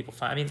know where people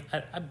find, I mean,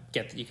 I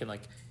get that you can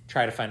like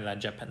try to find it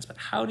on jet pens, but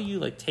how do you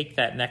like take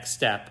that next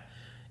step?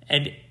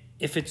 And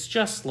if it's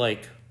just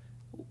like,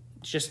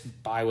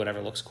 just buy whatever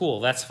looks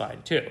cool, that's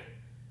fine too.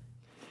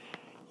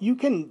 You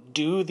can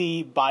do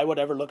the buy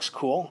whatever looks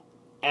cool,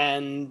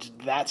 and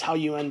that's how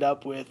you end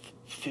up with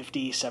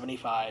 50,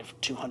 75,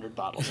 200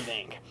 bottles of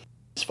ink.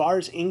 As far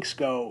as inks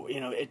go,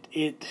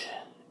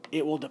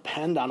 it will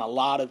depend on a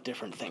lot of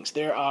different things.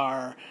 There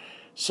are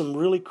some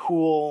really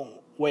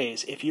cool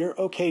ways. If you're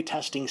okay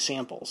testing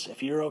samples,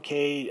 if you're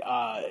okay,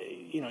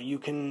 you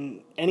can,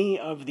 any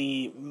of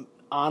the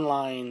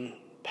online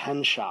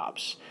pen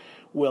shops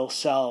will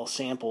sell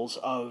samples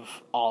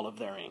of all of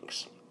their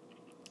inks.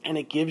 And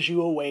it gives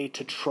you a way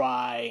to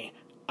try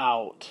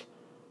out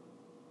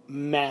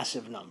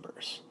massive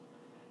numbers.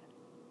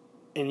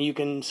 And you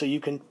can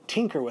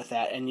tinker with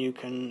that and you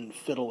can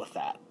fiddle with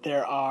that.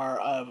 There are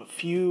a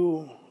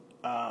few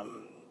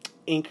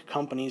ink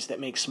companies that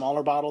make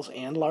smaller bottles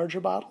and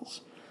larger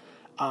bottles.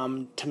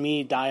 To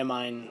me,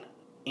 Diamine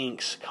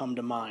inks come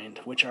to mind,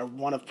 which are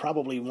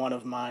probably one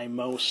of my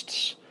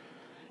most,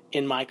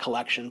 in my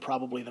collection,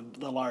 probably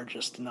the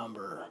largest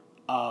number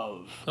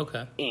of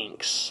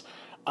inks.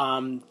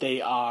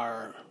 They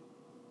are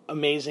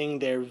amazing.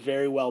 They're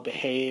very well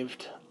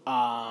behaved.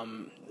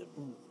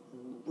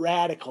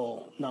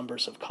 Radical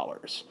numbers of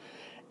colors.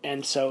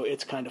 And so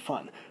it's kind of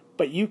fun.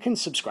 But you can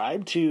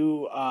subscribe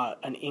to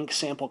an ink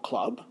sample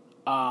club.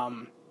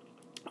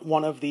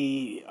 One of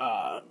the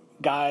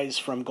guys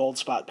from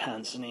Goldspot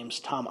Pens, his name's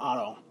Tom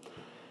Otto.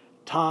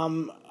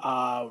 Tom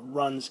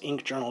runs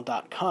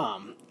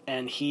inkjournal.com,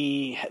 and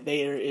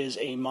there is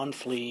a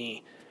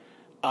monthly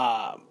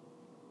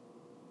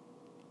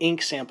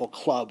ink sample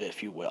club,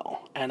 if you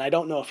will. And I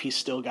don't know if he's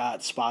still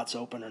got spots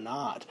open or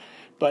not,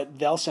 but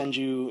they'll send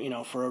you,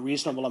 for a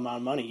reasonable amount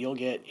of money, you'll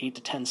get 8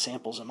 to 10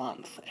 samples a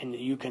month, and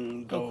you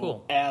can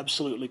go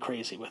absolutely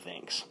crazy with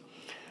inks.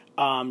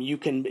 You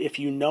can, if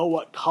you know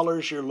what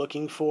colors you're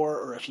looking for,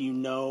 or if you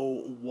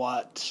know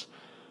what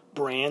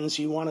brands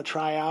you want to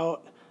try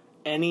out,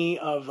 any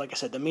of, like I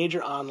said, the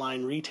major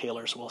online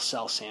retailers will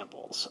sell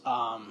samples.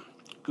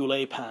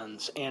 Goulet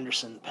pens,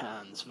 Anderson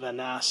pens,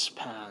 Vaness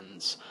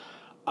pens,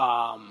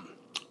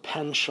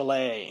 Pen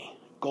Chalet,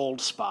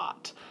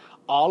 Goldspot.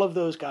 All of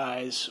those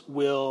guys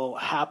will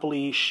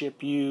happily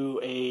ship you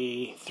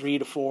a 3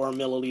 to 4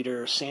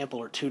 milliliter sample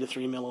or 2 to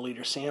 3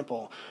 milliliter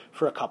sample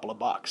for a couple of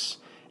bucks,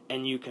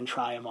 and you can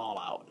try them all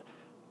out.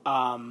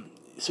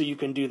 so you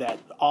can do that.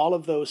 All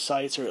of those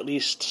sites, or at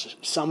least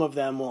some of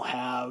them,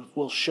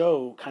 will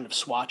show kind of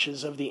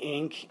swatches of the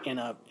ink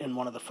in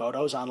one of the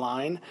photos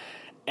online,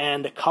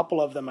 and a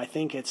couple of them, I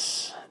think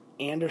it's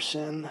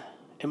Anderson.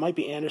 It might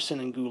be Anderson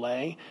and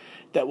Goulet,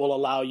 that will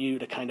allow you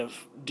to kind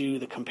of do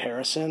the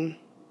comparison,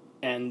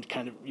 and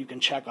kind of you can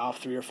check off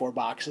 3 or 4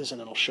 boxes,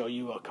 and it'll show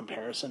you a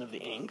comparison of the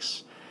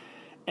inks.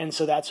 And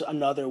so that's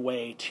another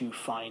way to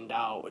find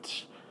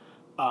out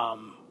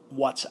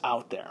what's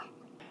out there.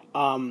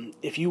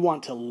 If you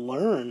want to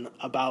learn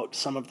about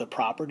some of the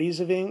properties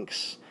of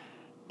inks,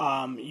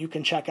 you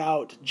can check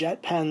out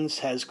JetPens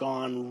has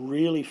gone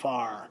really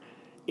far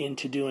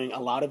into doing a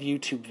lot of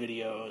YouTube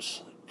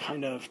videos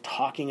kind of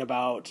talking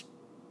about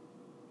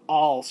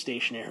all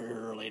stationery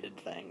related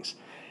things.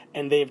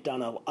 And they've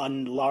done a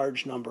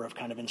large number of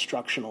kind of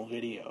instructional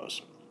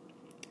videos.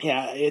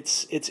 Yeah,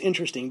 it's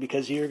interesting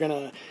because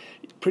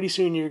pretty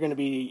soon you're gonna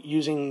be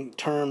using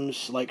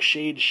terms like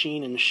shade,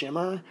 sheen, and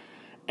shimmer,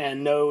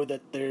 and know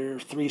that there are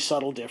 3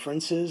 subtle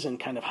differences in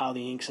kind of how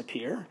the inks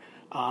appear,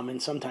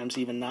 and sometimes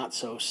even not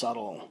so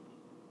subtle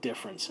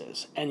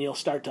differences. And you'll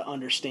start to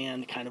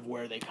understand kind of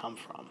where they come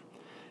from.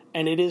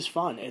 And it is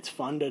fun. It's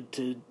fun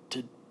to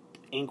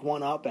ink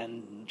one up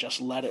and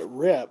just let it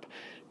rip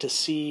to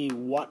see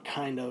what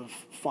kind of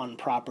fun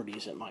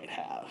properties it might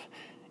have.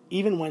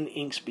 Even when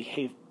inks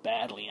behave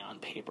badly on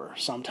paper,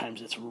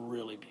 sometimes it's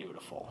really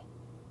beautiful.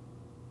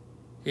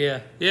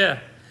 Yeah.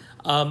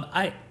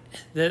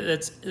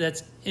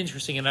 That's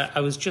interesting, and I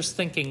was just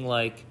thinking,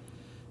 like,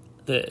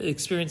 the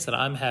experience that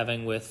I'm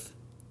having with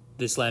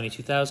this Lamy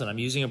 2000. I'm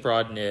using a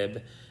broad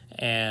nib,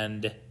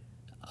 and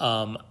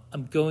I'm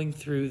going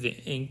through the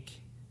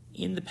ink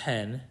in the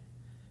pen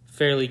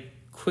fairly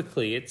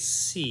quickly, it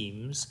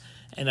seems,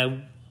 and I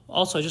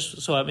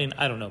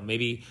don't know,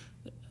 maybe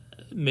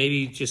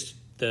just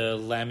the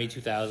Lamy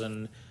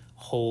 2000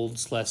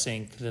 holds less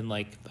ink than,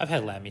 like, I've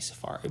had Lamy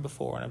Safari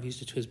before and I've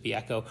used a TWSBI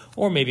Echo,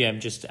 or maybe I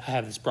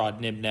have this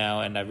broad nib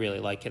now and I really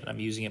like it and I'm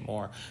using it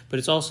more. But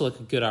it's also like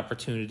a good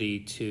opportunity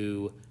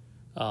to,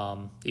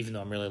 even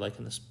though I'm really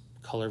liking this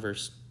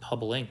Colorverse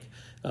Hubble ink,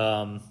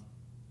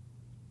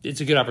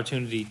 it's a good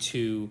opportunity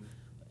to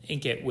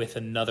ink it with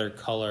another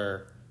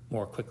color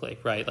more quickly,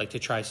 right? Like to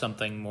try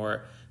something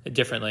more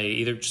differently,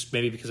 either just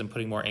maybe because I'm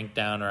putting more ink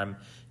down, or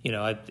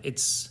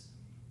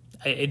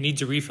it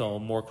needs a refill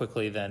more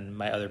quickly than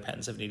my other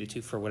pens have needed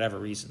to for whatever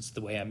reasons,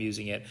 the way I'm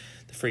using it,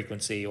 the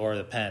frequency, or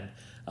the pen.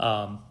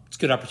 It's a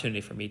good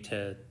opportunity for me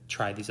to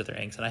try these other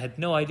inks. And I had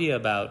no idea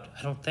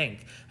I don't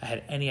think I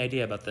had any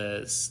idea about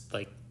the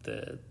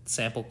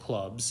sample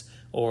clubs,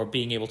 or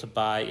being able to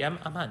buy, I'm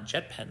on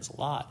JetPens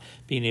a lot,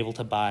 being able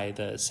to buy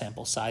the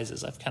sample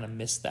sizes. I've kind of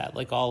missed that.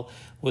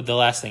 The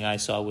last thing I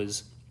saw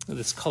was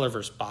this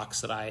Colorverse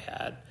box that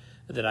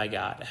I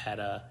got had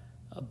a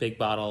big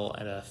bottle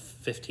and a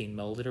 15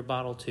 milliliter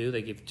bottle too.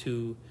 They give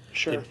 2.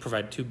 Sure. They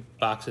provide 2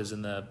 boxes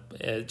in the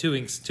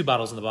 2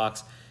 bottles in the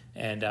box,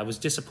 and I was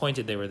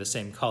disappointed they were the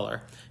same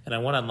color. And I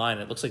went online,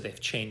 and it looks like they've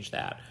changed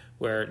that,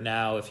 where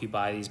now if you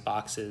buy these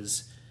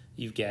boxes,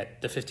 you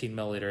get the 15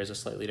 milliliter as a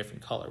slightly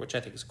different color, which I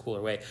think is a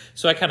cooler way.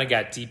 So I kind of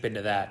got deep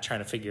into that, trying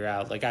to figure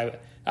out, like,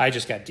 I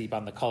just got deep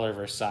on the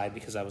Colorverse side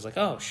because I was like,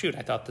 oh shoot,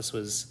 I thought this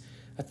was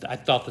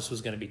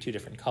going to be 2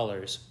 different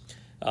colors.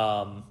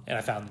 And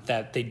I found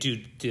that they do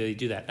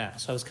that now.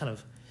 So I was kind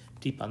of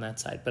deep on that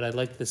side. But I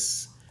like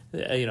this,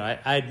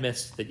 I'd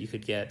missed that you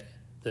could get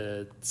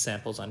the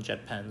samples on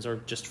JetPens, or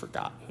just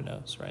forgot, who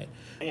knows, right?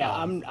 Yeah,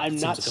 I'm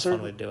not certain. A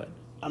fun way to do it.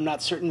 I'm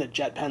not certain that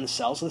JetPens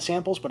sells the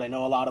samples, but I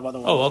know a lot of other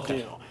ones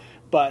do.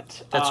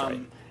 But that's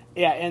right.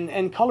 Yeah,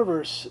 and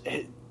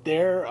Colorverse,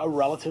 they're a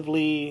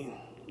relatively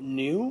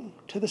new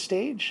to the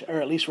stage,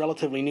 or at least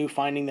relatively new,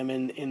 finding them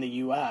in the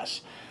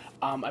U.S.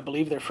 I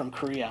believe they're from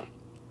Korea.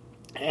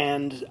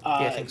 And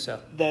I think so.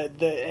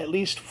 At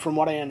least from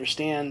what I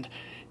understand,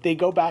 they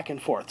go back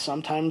and forth.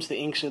 Sometimes the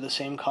inks are the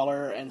same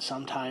color, and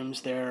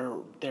sometimes they're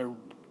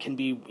can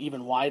be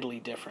even widely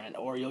different.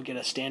 Or you'll get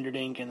a standard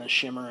ink and a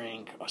shimmer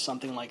ink, or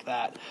something like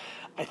that.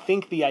 I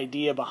think the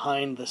idea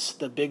behind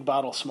the big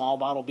bottle, small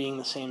bottle being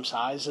the same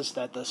size is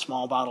that the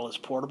small bottle is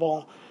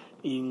portable.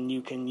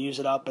 You can use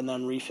it up and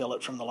then refill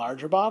it from the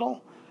larger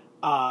bottle.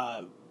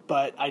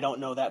 But I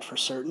don't know that for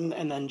certain.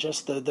 And then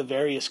just the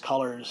various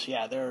colors,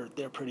 yeah,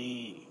 they're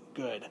pretty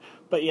good.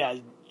 But yeah,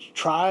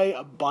 try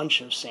a bunch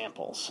of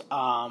samples.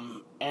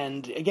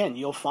 And again,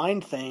 you'll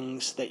find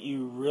things that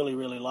you really,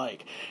 really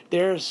like.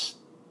 There's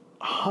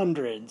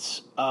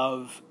hundreds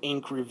of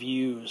ink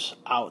reviews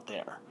out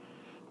there.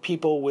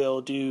 People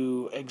will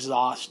do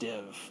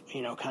exhaustive,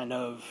 kind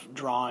of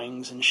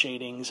drawings and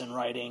shadings and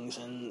writings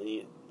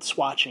and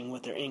swatching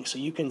with their ink, so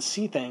you can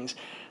see things.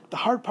 The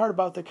hard part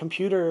about the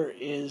computer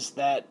is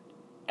that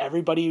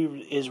everybody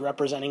is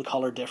representing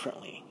color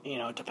differently.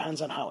 It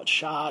depends on how it's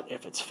shot,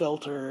 if it's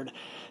filtered,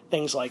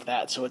 things like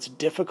that. So it's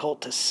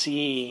difficult to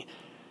see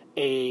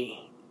a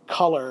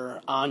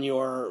color on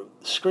your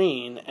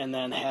screen and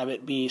then have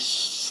it be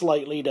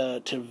slightly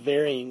to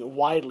varying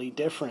widely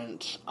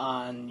different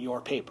on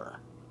your paper.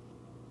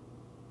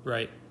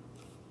 Right.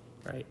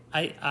 Right.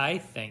 I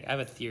think I have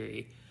a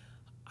theory.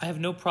 I have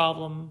no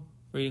problem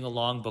reading a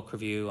long book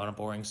review on a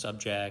boring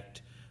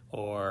subject,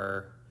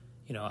 or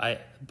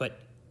but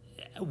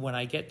when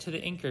I get to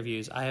the ink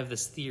reviews, I have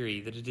this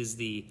theory that it is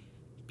the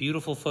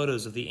beautiful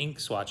photos of the ink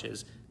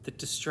swatches that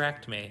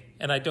distract me,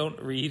 and I don't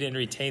read and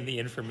retain the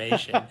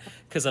information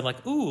because I'm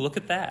like, ooh, look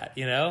at that,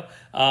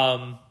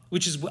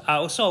 which is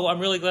so I'm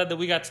really glad that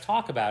we got to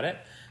talk about it.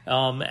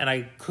 And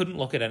I couldn't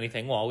look at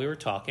anything while we were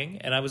talking,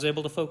 and I was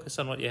able to focus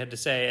on what you had to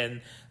say.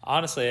 And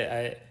honestly,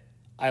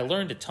 I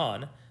learned a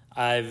ton.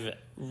 I've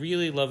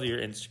really loved your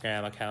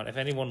Instagram account. If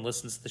anyone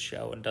listens to the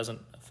show and doesn't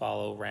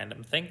follow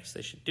Random Thinks,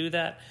 they should do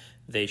that.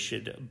 They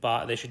should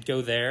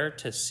go there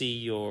to see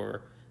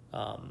your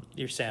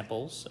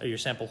samples or your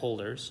sample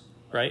holders,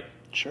 right?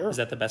 Sure. Is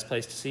that the best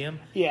place to see them?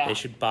 Yeah. They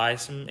should buy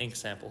some ink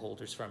sample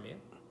holders from you.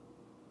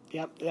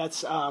 Yep,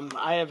 that's.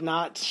 I have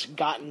not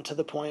gotten to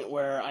the point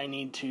where I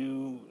need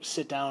to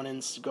sit down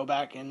and go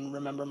back and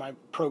remember my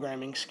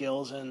programming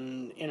skills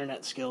and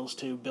internet skills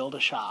to build a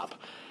shop.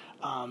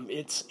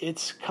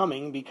 It's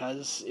coming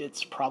because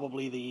it's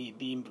probably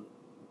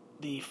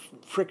the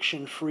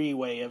friction-free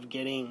way of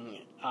getting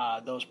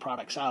those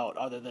products out,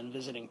 other than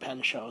visiting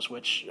pen shows,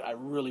 which I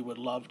really would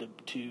love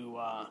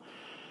to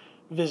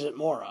visit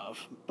more of.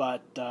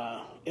 But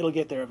it'll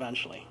get there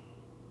eventually.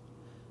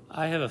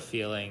 I have a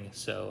feeling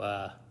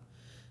so.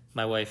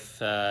 My wife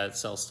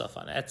sells stuff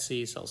on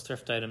Etsy, sells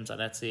thrift items on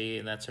Etsy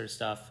and that sort of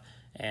stuff.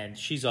 And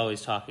she's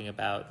always talking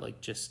about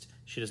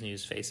she doesn't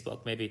use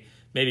Facebook.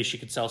 Maybe she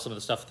could sell some of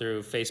the stuff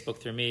through Facebook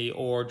through me,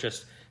 or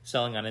just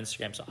selling on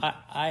Instagram. So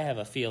I have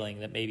a feeling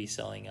that maybe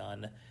selling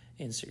on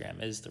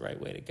Instagram is the right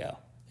way to go,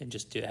 and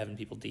just having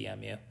people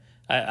DM you.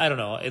 I don't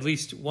know. At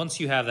least once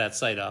you have that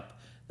site up,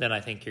 then I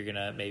think you're going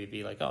to maybe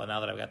be like, oh, now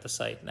that I've got the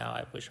site, now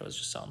I wish I was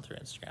just selling through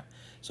Instagram.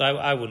 So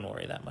I wouldn't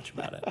worry that much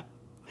about it.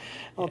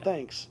 Well,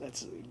 thanks.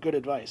 That's good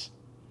advice.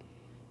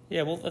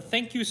 Yeah, well,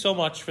 thank you so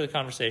much for the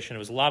conversation. It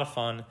was a lot of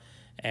fun,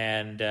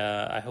 and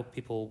I hope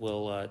people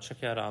will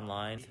check you out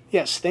online.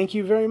 Yes, thank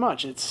you very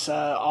much. It's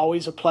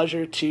always a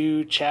pleasure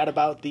to chat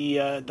about the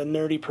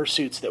nerdy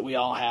pursuits that we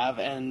all have,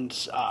 and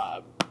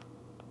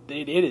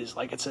it is,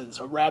 like it's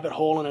a rabbit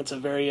hole, and it's a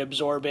very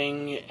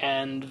absorbing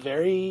and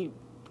very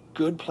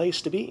good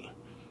place to be.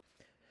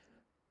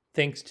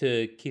 Thanks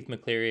to Keith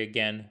McCleary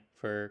again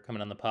for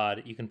coming on the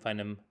pod. You can find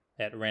him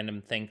at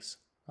Random Thinks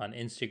on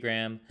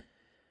Instagram.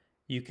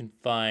 You can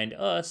find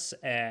us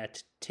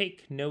at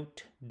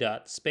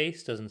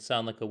takenote.space. Doesn't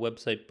sound like a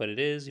website, but it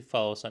is. You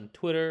follow us on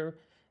Twitter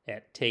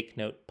at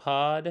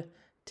TakeNotePod.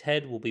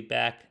 Ted will be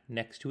back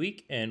next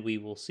week, and we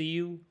will see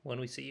you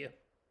when we see you.